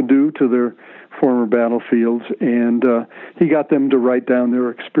veterans often do, to their former battlefields, and he got them to write down their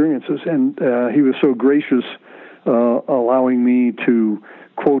experiences, and he was so gracious allowing me to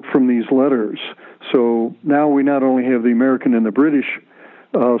quote from these letters. So now we not only have the American and the British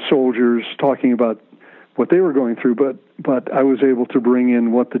soldiers talking about what they were going through, but I was able to bring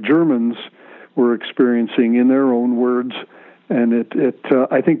in what the Germans were experiencing in their own words, and it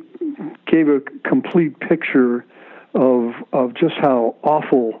I think gave a complete picture of just how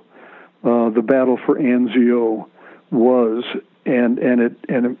awful the battle for Anzio was, and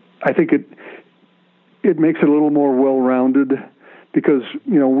I think it makes it a little more well-rounded, because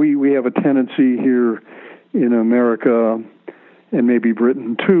we have a tendency here in America and maybe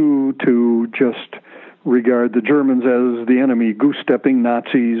Britain too to just regard the Germans as the enemy, goose-stepping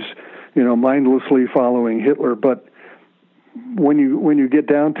Nazis, mindlessly following Hitler. But when you get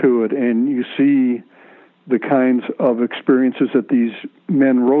down to it and you see the kinds of experiences that these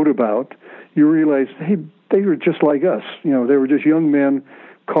men wrote about, you realize, hey, they were just like us. They were just young men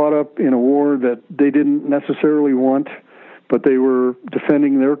caught up in a war that they didn't necessarily want, but they were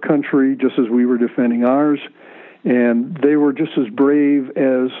defending their country just as we were defending ours, and they were just as brave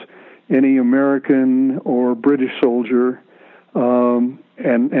as any American or British soldier,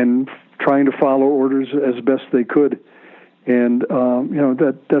 and trying to follow orders as best they could. And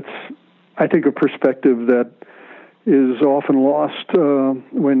that's I think a perspective that is often lost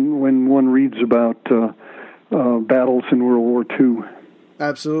when one reads about battles in World War II.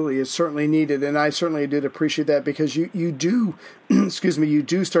 Absolutely, it's certainly needed, and I certainly did appreciate that, because you do, you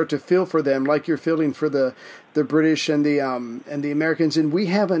do start to feel for them, like you're feeling for the British and the Americans, and we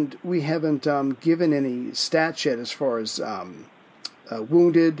haven't given any stats yet as far as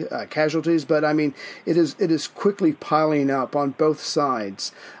wounded, casualties, but I mean it is quickly piling up on both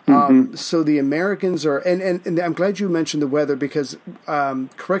sides. So the Americans are, and I'm glad you mentioned the weather, because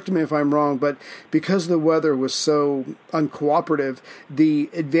correct me if I'm wrong, but because the weather was so uncooperative, the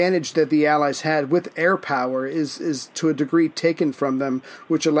advantage that the Allies had with air power is to a degree taken from them,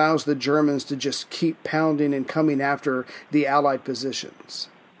 which allows the Germans to just keep pounding and coming after the Allied positions.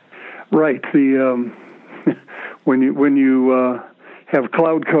 Right. The when you have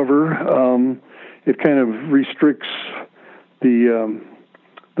cloud cover, it kind of restricts the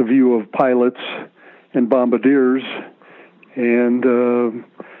view of pilots and bombardiers, and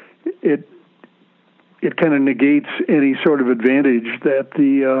it kind of negates any sort of advantage that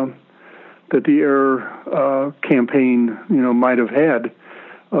the air campaign, might have had.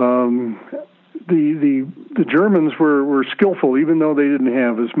 The Germans were skillful, even though they didn't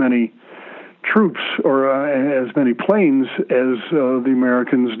have as many troops or as many planes as the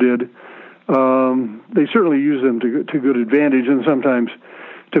Americans did. They certainly used them to good advantage, and sometimes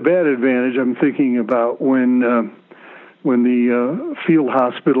to bad advantage. I'm thinking about when the field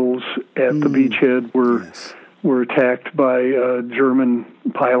hospitals at the beachhead were attacked by German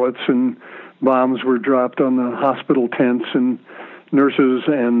pilots, and bombs were dropped on the hospital tents, and nurses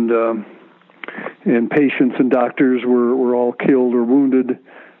and patients and doctors were all killed or wounded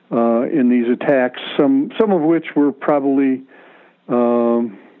in these attacks. Some of which were probably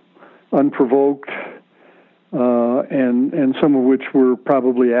unprovoked, and some of which were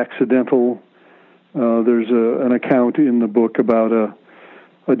probably accidental. There's an account in the book about a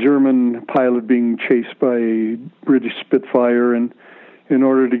German pilot being chased by a British Spitfire, and in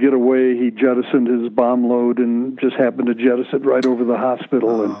order to get away, he jettisoned his bomb load and just happened to jettison it right over the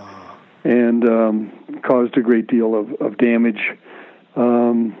hospital and caused a great deal of damage.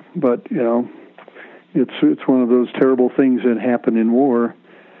 But it's one of those terrible things that happen in war,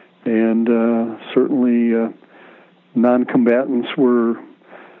 and certainly non-combatants were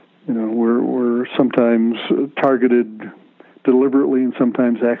sometimes targeted deliberately and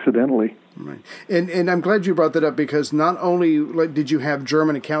sometimes accidentally. Right. And I'm glad you brought that up, because not only did you have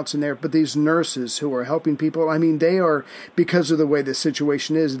German accounts in there, but these nurses who are helping people, I mean, they are, because of the way the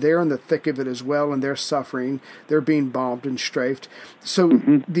situation is, they're in the thick of it as well, and they're suffering. They're being bombed and strafed. So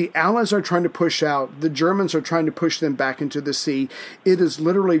the Allies are trying to push out. The Germans are trying to push them back into the sea. It is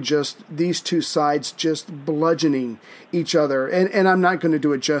literally just these two sides just bludgeoning each other. And I'm not going to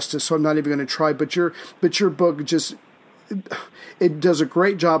do it justice, so I'm not even going to try. But your book just... it does a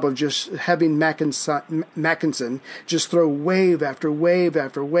great job of just having Mackensen just throw wave after wave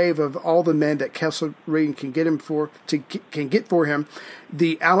after wave of all the men that Kesselring can get for him.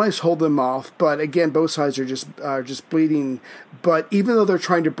 The Allies hold them off, but again, both sides are just bleeding. But even though they're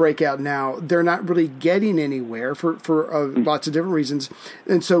trying to break out now, they're not really getting anywhere for lots of different reasons.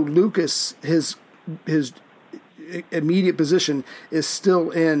 And so Lucas, his immediate position is still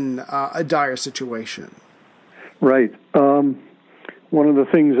in a dire situation. Right. One of the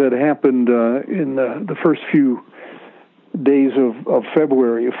things that happened in the first few days of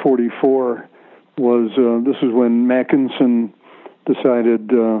February of 1944 was this is when Mackensen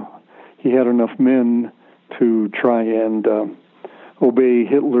decided he had enough men to try and obey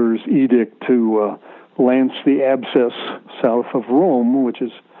Hitler's edict to lance the abscess south of Rome, which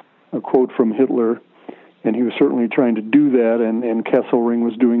is a quote from Hitler, and he was certainly trying to do that, and Kesselring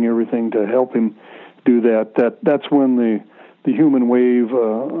was doing everything to help him do that. That's when the human wave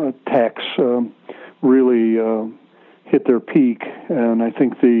attacks really hit their peak, and I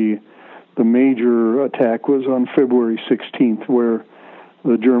think the major attack was on February 16th, where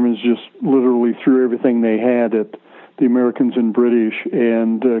the Germans just literally threw everything they had at the Americans and British,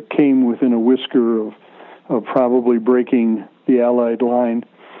 and came within a whisker of probably breaking the Allied line.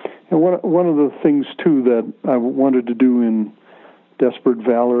 And one of the things too that I wanted to do in Desperate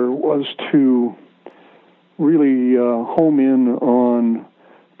Valor was to really home in on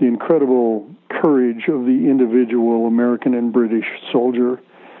the incredible courage of the individual American and British soldier.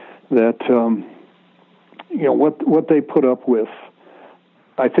 That what they put up with,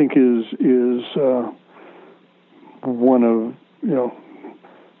 I think is one of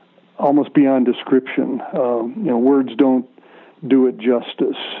almost beyond description. Words don't do it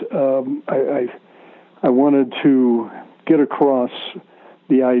justice. I wanted to get across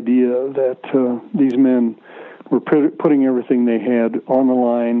the idea that these men were putting everything they had on the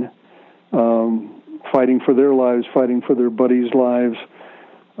line, fighting for their lives, fighting for their buddies' lives,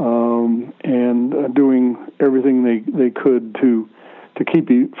 and doing everything they could to keep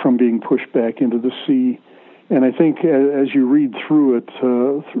it from being pushed back into the sea. And I think as you read through it,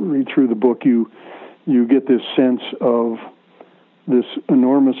 read through the book, you get this sense of this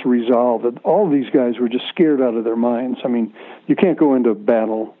enormous resolve that all of these guys were just scared out of their minds. I mean, you can't go into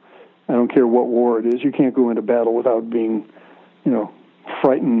battle, I don't care what war it is, you can't go into battle without being,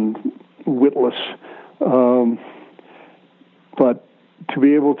 frightened, witless. But to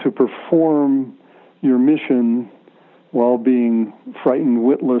be able to perform your mission while being frightened,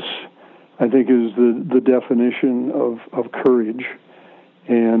 witless, I think is the definition of courage.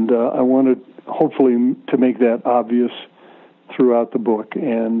 And I wanted, hopefully, to make that obvious throughout the book,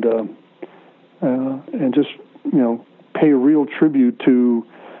 and just pay a real tribute to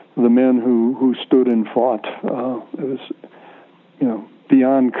the men who stood and fought. It was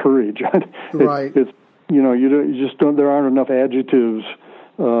beyond courage. Right. you just don't. There aren't enough adjectives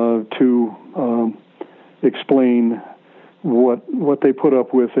to explain what they put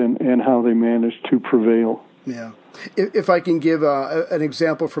up with and how they managed to prevail. Yeah. If I can give an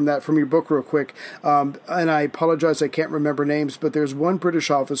example from your book real quick, and I apologize, I can't remember names, but there's one British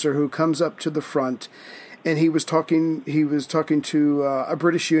officer who comes up to the front, and he was talking to a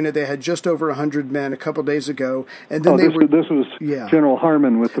British unit. They had just over 100 men a couple days ago, and then this was General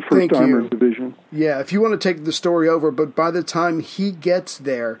Harmon with the 1st Armored Division. Yeah, if you want to take the story over, but by the time he gets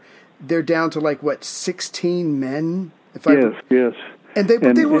there, they're down to 16 men. Yes. And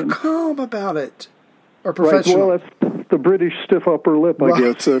they were calm about it. Or professional. Right. Well, that's the British stiff upper lip, I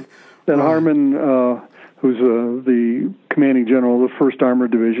guess. That Harmon, who's the commanding general of the 1st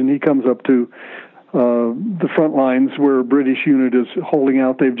Armored Division, he comes up to the front lines where a British unit is holding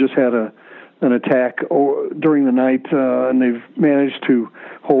out. They've just had an attack during the night, and they've managed to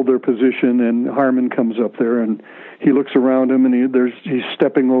hold their position. And Harmon comes up there, and he looks around him, and he's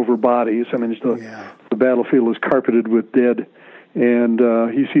stepping over bodies. I mean, the battlefield is carpeted with dead, and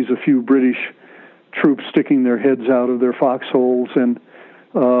he sees a few British troops sticking their heads out of their foxholes, and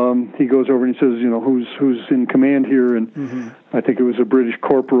he goes over and he says, who's in command here? And I think it was a British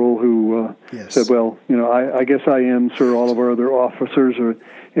corporal who said, well, I guess I am, sir. All of our other officers or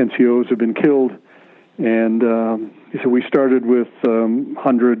NCOs have been killed. And he said, we started with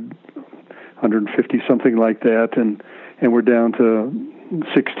 100, 150, something like that, and we're down to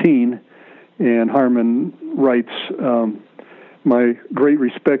 16. And Harmon writes, my great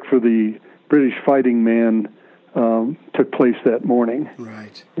respect for the British fighting man took place that morning.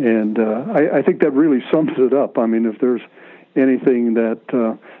 Right. And I think that really sums it up. I mean, if there's anything that,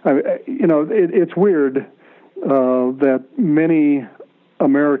 it's weird that many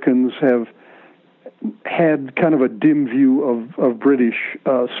Americans have had kind of a dim view of British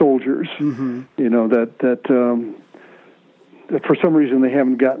soldiers. Mm-hmm. That for some reason they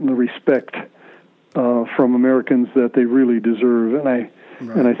haven't gotten the respect from Americans that they really deserve.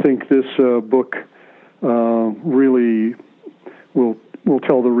 And I think this book really will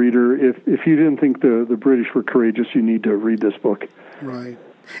tell the reader, if you didn't think the British were courageous, you need to read this book. Right.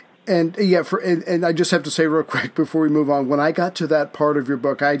 And and I just have to say real quick before we move on, when I got to that part of your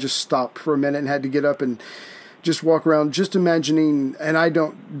book, I just stopped for a minute and had to get up and just walk around, just imagining, and I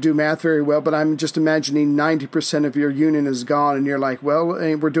don't do math very well, but I'm just imagining 90% of your unit is gone, and you're like, well,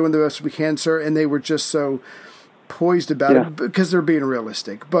 we're doing the best we can, sir. And they were just so poised about it because they're being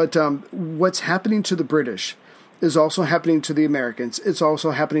realistic. But what's happening to the British is also happening to the Americans. It's also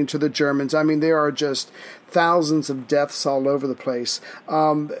happening to the Germans. I mean, there are just thousands of deaths all over the place.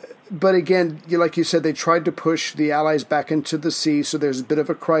 But again, like you said, they tried to push the Allies back into the sea, so there's a bit of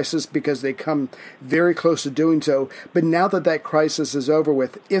a crisis because they come very close to doing so. But now that crisis is over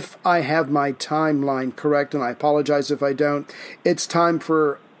with, if I have my timeline correct, and I apologize if I don't, it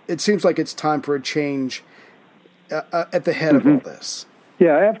seems like it's time for a change at the head of all this.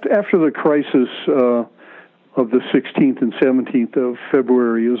 Yeah, after the crisis of the 16th and 17th of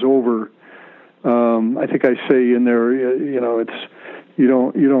February is over, I think I say in there, it's you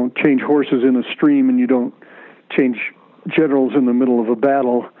don't change horses in a stream, and you don't change generals in the middle of a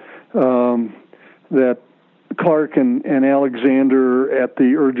battle. That Clark and Alexander, at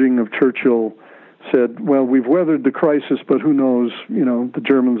the urging of Churchill, said, well, we've weathered the crisis, but who knows, the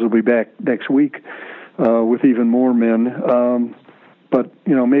Germans will be back next week with even more men. But,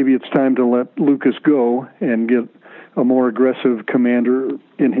 maybe it's time to let Lucas go and get a more aggressive commander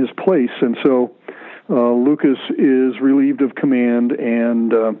in his place. And so Lucas is relieved of command,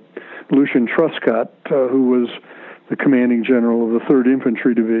 and Lucian Truscott, who was the commanding general of the 3rd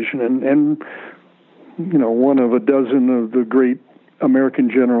Infantry Division, and one of a dozen of the great American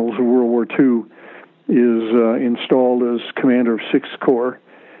generals of World War II, is installed as commander of 6th Corps.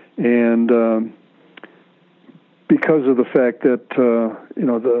 And because of the fact that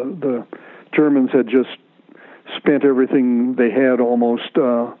the Germans had just spent everything they had almost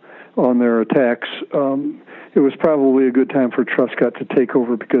on their attacks, it was probably a good time for Truscott to take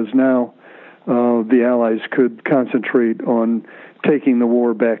over, because now the Allies could concentrate on taking the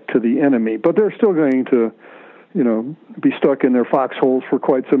war back to the enemy. But they're still going to, be stuck in their foxholes for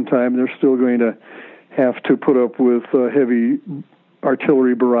quite some time. They're still going to have to put up with heavy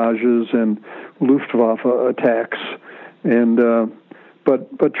artillery barrages and Luftwaffe attacks, and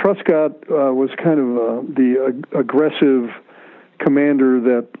but Truscott was kind of the aggressive commander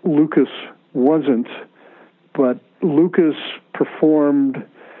that Lucas wasn't. But Lucas performed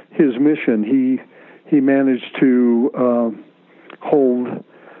his mission. He managed to hold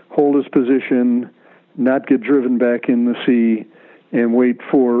his position, not get driven back in the sea, and wait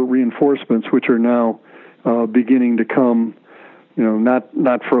for reinforcements, which are now beginning to come,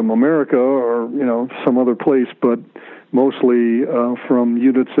 not from America or, some other place, but mostly from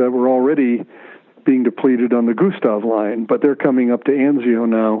units that were already being depleted on the Gustav Line. But they're coming up to Anzio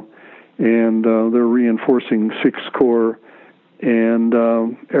now, and they're reinforcing 6th Corps, and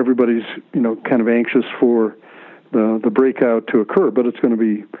everybody's, kind of anxious for the breakout to occur, but it's going to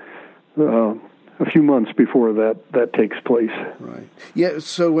be a few months before that takes place. Right. Yeah,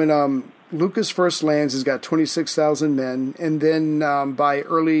 so when Lucas first lands, he's got 26,000 men, and then by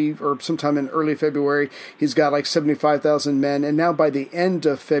sometime in early February, he's got like 75,000 men, and now by the end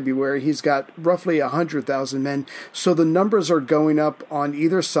of February, he's got roughly 100,000 men. So the numbers are going up on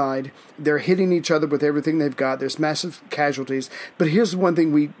either side. They're hitting each other with everything they've got. There's massive casualties. But here's one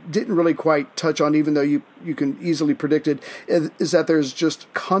thing we didn't really quite touch on, even though you can easily predict it, is that there's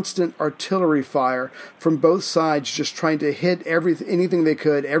just constant artillery fire from both sides, just trying to hit anything they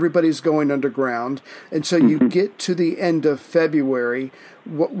could. Everybody's going underground, and so you get to the end of February.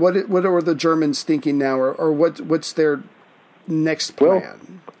 What are the Germans thinking now, or what's their next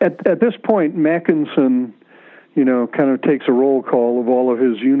plan? Well, at this point, Mackensen, kind of takes a roll call of all of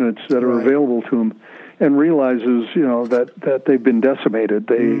his units that are available to him, and realizes, that they've been decimated.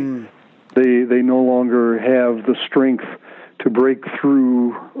 They no longer have the strength to break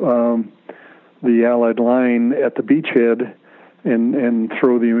through the Allied line at the beachhead and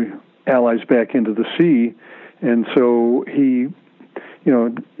throw the Allies back into the sea. And so he,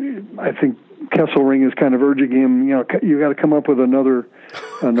 I think Kesselring is kind of urging him, you got to come up with another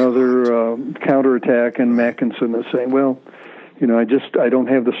counterattack. And Mackensen is saying, well, I don't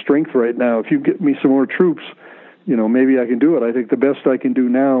have the strength right now. If you get me some more troops, maybe I can do it. I think the best I can do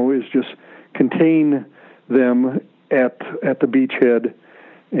now is just contain them at the beachhead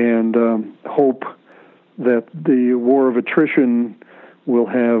and hope that the war of attrition will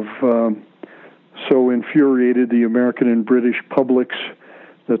have so infuriated the American and British publics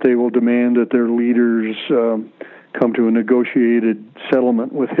that they will demand that their leaders come to a negotiated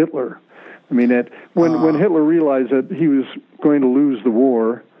settlement with Hitler. I mean, when Hitler realized that he was going to lose the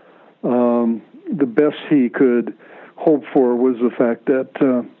war, the best he could hope for was the fact that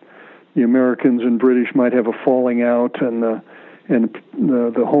the Americans and British might have a falling out, and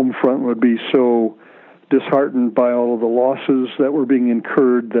the home front would be so disheartened by all of the losses that were being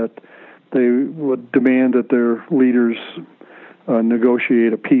incurred that they would demand that their leaders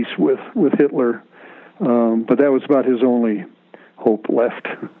negotiate a peace with Hitler. But that was about his only hope left.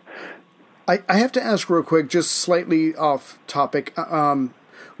 I have to ask real quick, just slightly off topic,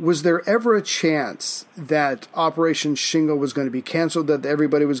 was there ever a chance that Operation Shingle was going to be canceled, that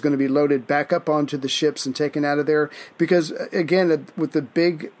everybody was going to be loaded back up onto the ships and taken out of there? Because, again, with the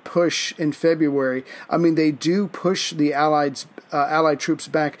big push in February, I mean, they do push the Allied troops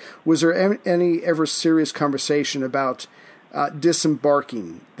back. Was there any ever serious conversation about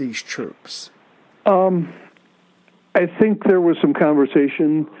disembarking these troops? I think there was some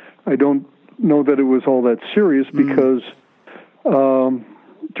conversation. I don't know that it was all that serious because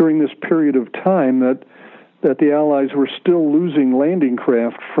during this period of time that the Allies were still losing landing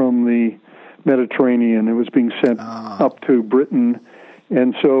craft from the Mediterranean. It was being sent up to Britain,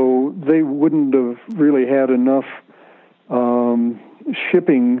 and so they wouldn't have really had enough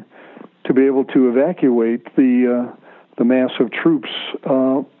shipping to be able to evacuate the mass of troops.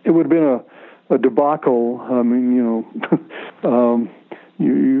 It would have been a debacle. I mean,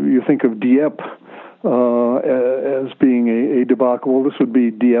 you think of Dieppe as being a debacle. Well, this would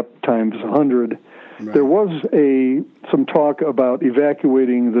be Dieppe times 100. Right. There was some talk about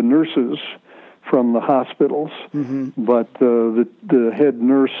evacuating the nurses from the hospitals, but the head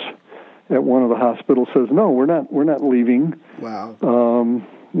nurse at one of the hospitals says, "No, we're not leaving. Wow.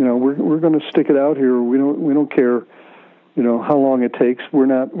 We're going to stick it out here. We don't care, how long it takes. We're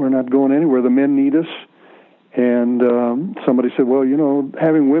not going anywhere. The men need us." And somebody said, "Well,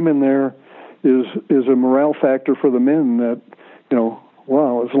 having women there is a morale factor for the men. That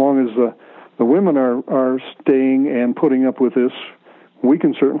wow, as long as the women are staying and putting up with this, we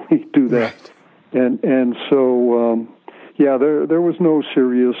can certainly do that." Right. And so there was no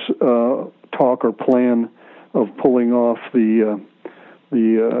serious talk or plan of pulling off the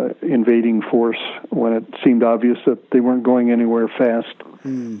invading force when it seemed obvious that they weren't going anywhere fast.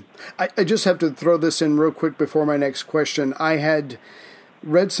 I just have to throw this in real quick before my next question. I had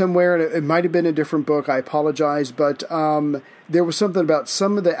read somewhere, and it might have been a different book, I apologize, but there was something about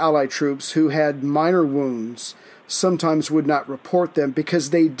some of the Allied troops who had minor wounds sometimes would not report them because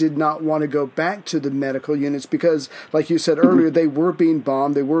they did not want to go back to the medical units because, like you said earlier, they were being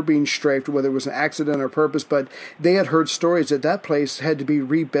bombed, they were being strafed, whether it was an accident or purpose, but they had heard stories that that place had to be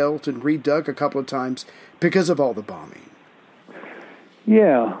rebuilt and redug a couple of times because of all the bombing.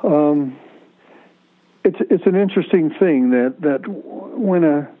 Yeah, it's an interesting thing that when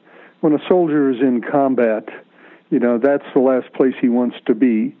a soldier is in combat, that's the last place he wants to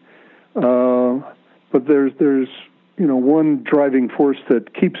be. But there's one driving force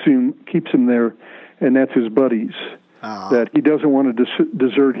that keeps him there, and that's his buddies. That he doesn't want to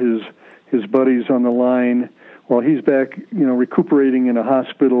desert his buddies on the line while he's back, recuperating in a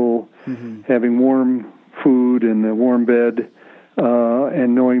hospital, having warm food and a warm bed,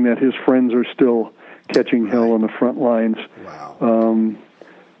 and knowing that his friends are still catching hell on the front lines. Wow.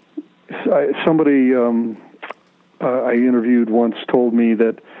 Somebody I interviewed once told me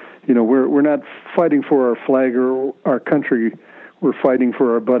that, we're not fighting for our flag or our country. We're fighting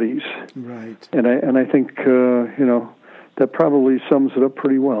for our buddies. Right. And I think that probably sums it up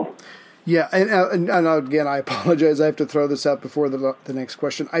pretty well. Yeah, and again, I apologize. I have to throw this out before the next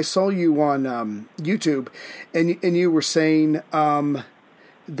question. I saw you on YouTube, and you were saying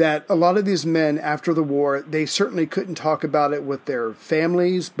that a lot of these men after the war, they certainly couldn't talk about it with their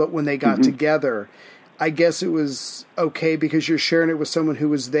families, but when they got together, I guess it was okay because you're sharing it with someone who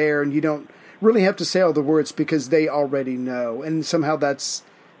was there, and you don't really have to say all the words because they already know, and somehow that's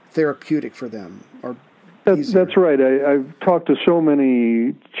therapeutic for them. Or that's right. I've talked to so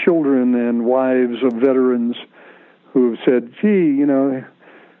many children and wives of veterans who have said, "Gee,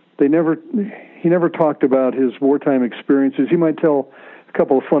 he never talked about his wartime experiences. He might tell a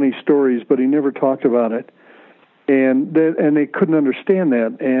couple of funny stories, but he never talked about it." And they couldn't understand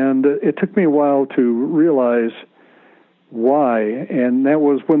that. And it took me a while to realize why. And that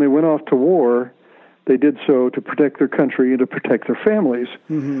was when they went off to war, they did so to protect their country and to protect their families.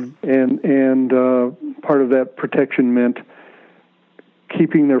 And part of that protection meant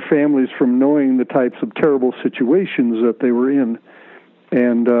keeping their families from knowing the types of terrible situations that they were in.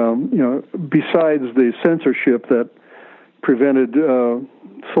 And, besides the censorship that prevented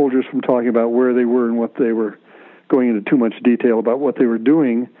soldiers from talking about where they were and what they were, going into too much detail about what they were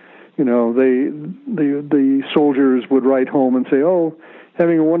doing, the soldiers would write home and say, "Oh,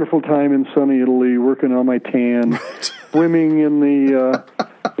 having a wonderful time in sunny Italy, working on my tan, swimming in the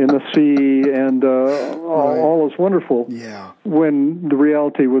sea, and all is wonderful." Yeah. When the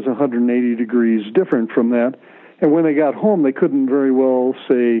reality was 180 degrees different from that, and when they got home, they couldn't very well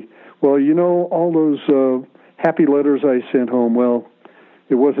say, "Well, all those happy letters I sent home." Well,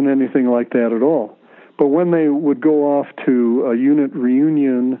 it wasn't anything like that at all. But when they would go off to a unit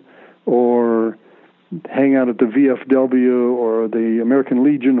reunion or hang out at the VFW or the American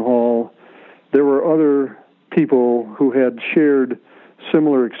Legion Hall, there were other people who had shared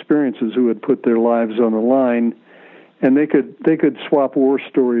similar experiences, who had put their lives on the line, and they could swap war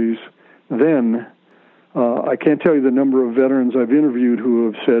stories then. I can't tell you the number of veterans I've interviewed who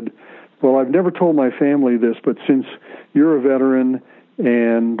have said, "Well, I've never told my family this, but since you're a veteran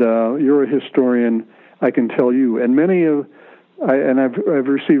and you're a historian, I can tell you." And I've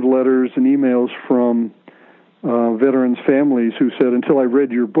received letters and emails from veterans' families who said, "Until I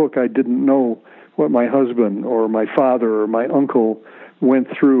read your book, I didn't know what my husband or my father or my uncle went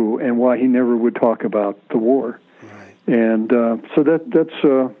through and why he never would talk about the war." Right. And so that's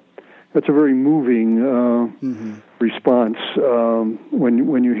a very moving response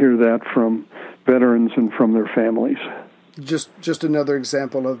when you hear that from veterans and from their families. Just another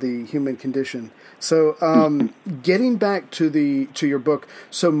example of the human condition. So, getting back to your book.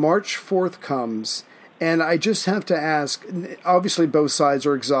 So March 4th comes, and I just have to ask. Obviously, both sides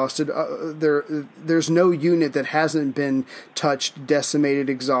are exhausted. There's no unit that hasn't been touched, decimated,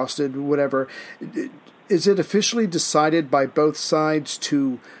 exhausted, whatever. Is it officially decided by both sides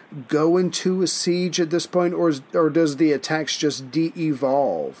to go into a siege at this point, or does the attacks just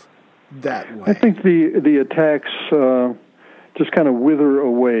de-evolve that way? I think the attacks just kind of wither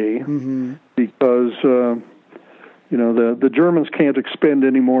away because the Germans can't expend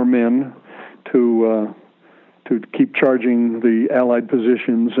any more men to keep charging the Allied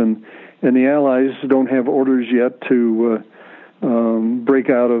positions, and the Allies don't have orders yet to break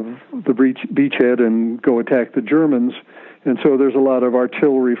out of the beachhead and go attack the Germans, and so there's a lot of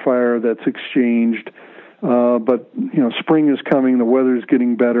artillery fire that's exchanged. But spring is coming, the weather's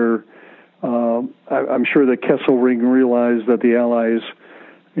getting better. I'm sure that Kesselring realized that the Allies,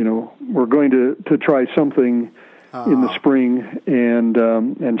 were going to try something in the spring, and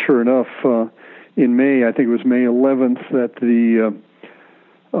sure enough, in May, I think it was May 11th, that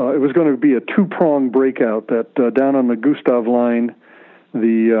it was going to be a two-pronged breakout. That down on the Gustav Line,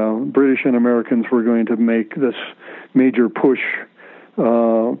 the British and Americans were going to make this major push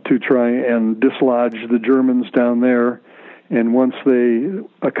to try and dislodge the Germans down there. And once they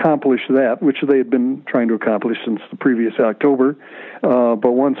accomplish that, which they had been trying to accomplish since the previous October,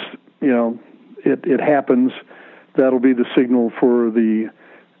 but once it happens, that'll be the signal for the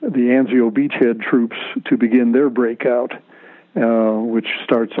Anzio beachhead troops to begin their breakout, which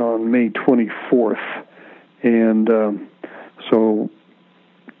starts on May 24th. And so,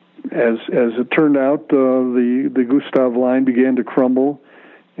 as it turned out, the Gustav Line began to crumble,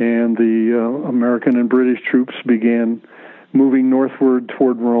 and the American and British troops began moving northward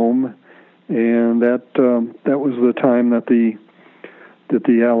toward Rome, and that was the time that the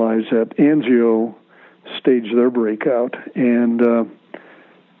Allies at Anzio staged their breakout. And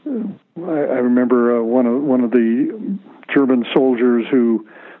I remember one of the German soldiers who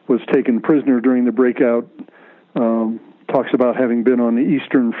was taken prisoner during the breakout talks about having been on the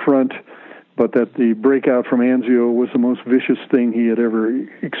Eastern Front, but that the breakout from Anzio was the most vicious thing he had ever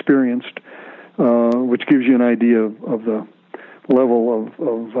experienced, which gives you an idea of the level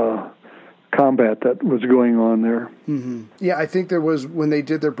of combat that was going on there. Mm-hmm. Yeah, I think there was, when they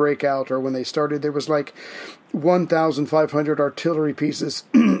did their breakout, or when they started, there was like 1,500 artillery pieces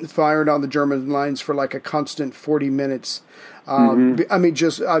fired on the German lines for like a constant 40 minutes. They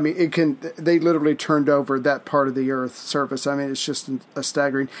literally turned over that part of the Earth's surface. I mean, it's just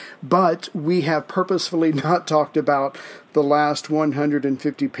staggering. But we have purposefully not talked about the last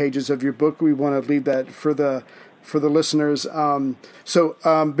 150 pages of your book. We want to leave that for the listeners. So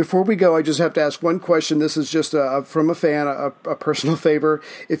before we go, I just have to ask one question. This is just from a fan, a personal favor.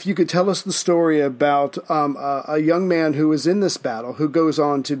 If you could tell us the story about a young man who was in this battle, who goes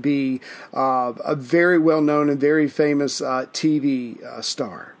on to be a very well-known and very famous TV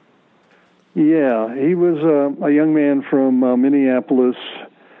star. Yeah, he was a young man from Minneapolis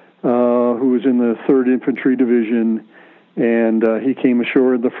who was in the 3rd Infantry Division, and he came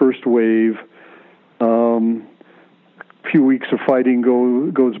ashore in the first wave. Few weeks of fighting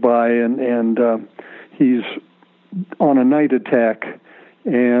goes by, and he's on a night attack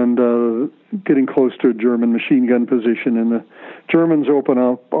and getting close to a German machine gun position, and the Germans open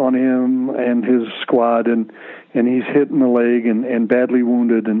up on him and his squad, and he's hit in the leg and badly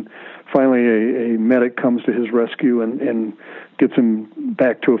wounded, and finally a medic comes to his rescue and gets him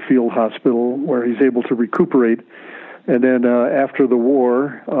back to a field hospital where he's able to recuperate. And then after the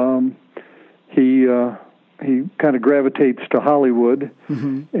war, he kind of gravitates to Hollywood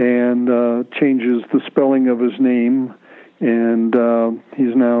and changes the spelling of his name, and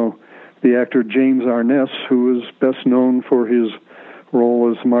he's now the actor James Arness, who is best known for his role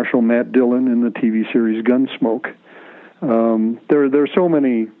as Marshal Matt Dillon in the TV series Gunsmoke. There are so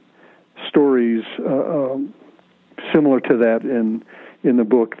many stories similar to that in the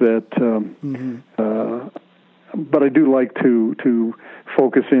book that, but I do like to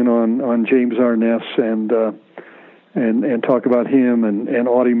focus in on James Arness and talk about him and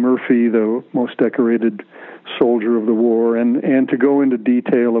Audie Murphy, the most decorated soldier of the war, and to go into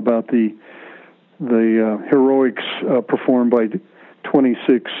detail about the heroics performed by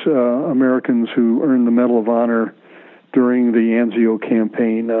 26 Americans who earned the Medal of Honor during the Anzio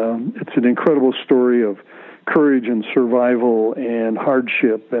campaign. It's an incredible story of courage and survival and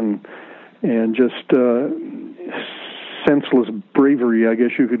hardship and just senseless bravery, I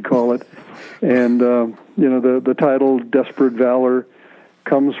guess you could call it. And the title "Desperate Valour"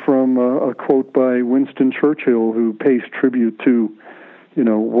 comes from a quote by Winston Churchill, who pays tribute to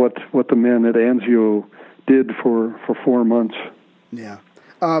what the men at Anzio did for 4 months. Yeah.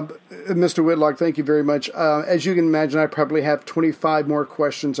 Mr. Whitlock, thank you very much. As you can imagine, I probably have 25 more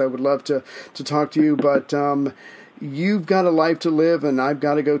questions. I would love to talk to you, but you've got a life to live, and I've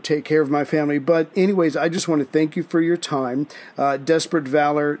got to go take care of my family. But anyways, I just want to thank you for your time. Desperate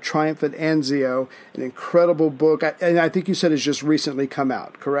Valour, Triumph at Anzio, an incredible book. And I think you said it's just recently come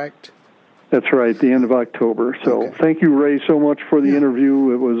out, correct? That's right, the end of October. So okay. Thank you, Ray, so much for the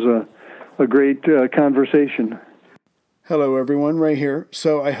interview. It was a great conversation. Hello, everyone. Ray here.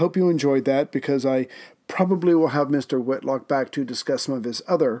 So I hope you enjoyed that, because I probably will have Mr. Whitlock back to discuss some of his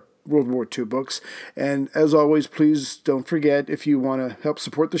other World War II books. And as always, please don't forget, if you want to help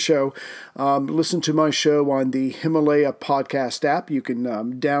support the show, listen to my show on the Himalaya podcast app. You can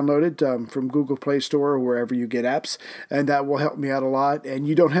download it from Google Play Store or wherever you get apps, and that will help me out a lot. And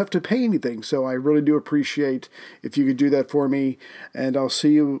you don't have to pay anything, so I really do appreciate if you could do that for me. And I'll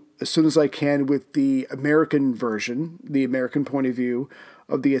see you as soon as I can with the American version, the American point of view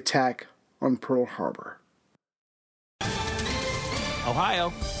of the attack on Pearl Harbor.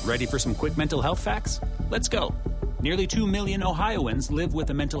 Ohio, ready for some quick mental health facts? Let's go. Nearly 2 million Ohioans live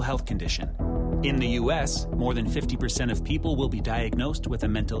with a mental health condition. In the U.S., more than 50% of people will be diagnosed with a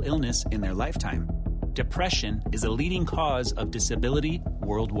mental illness in their lifetime. Depression is a leading cause of disability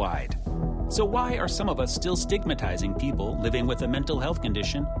worldwide. So why are some of us still stigmatizing people living with a mental health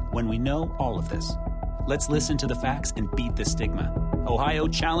condition when we know all of this? Let's listen to the facts and beat the stigma. Ohio,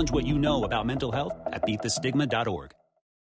 challenge what you know about mental health at beatthestigma.org.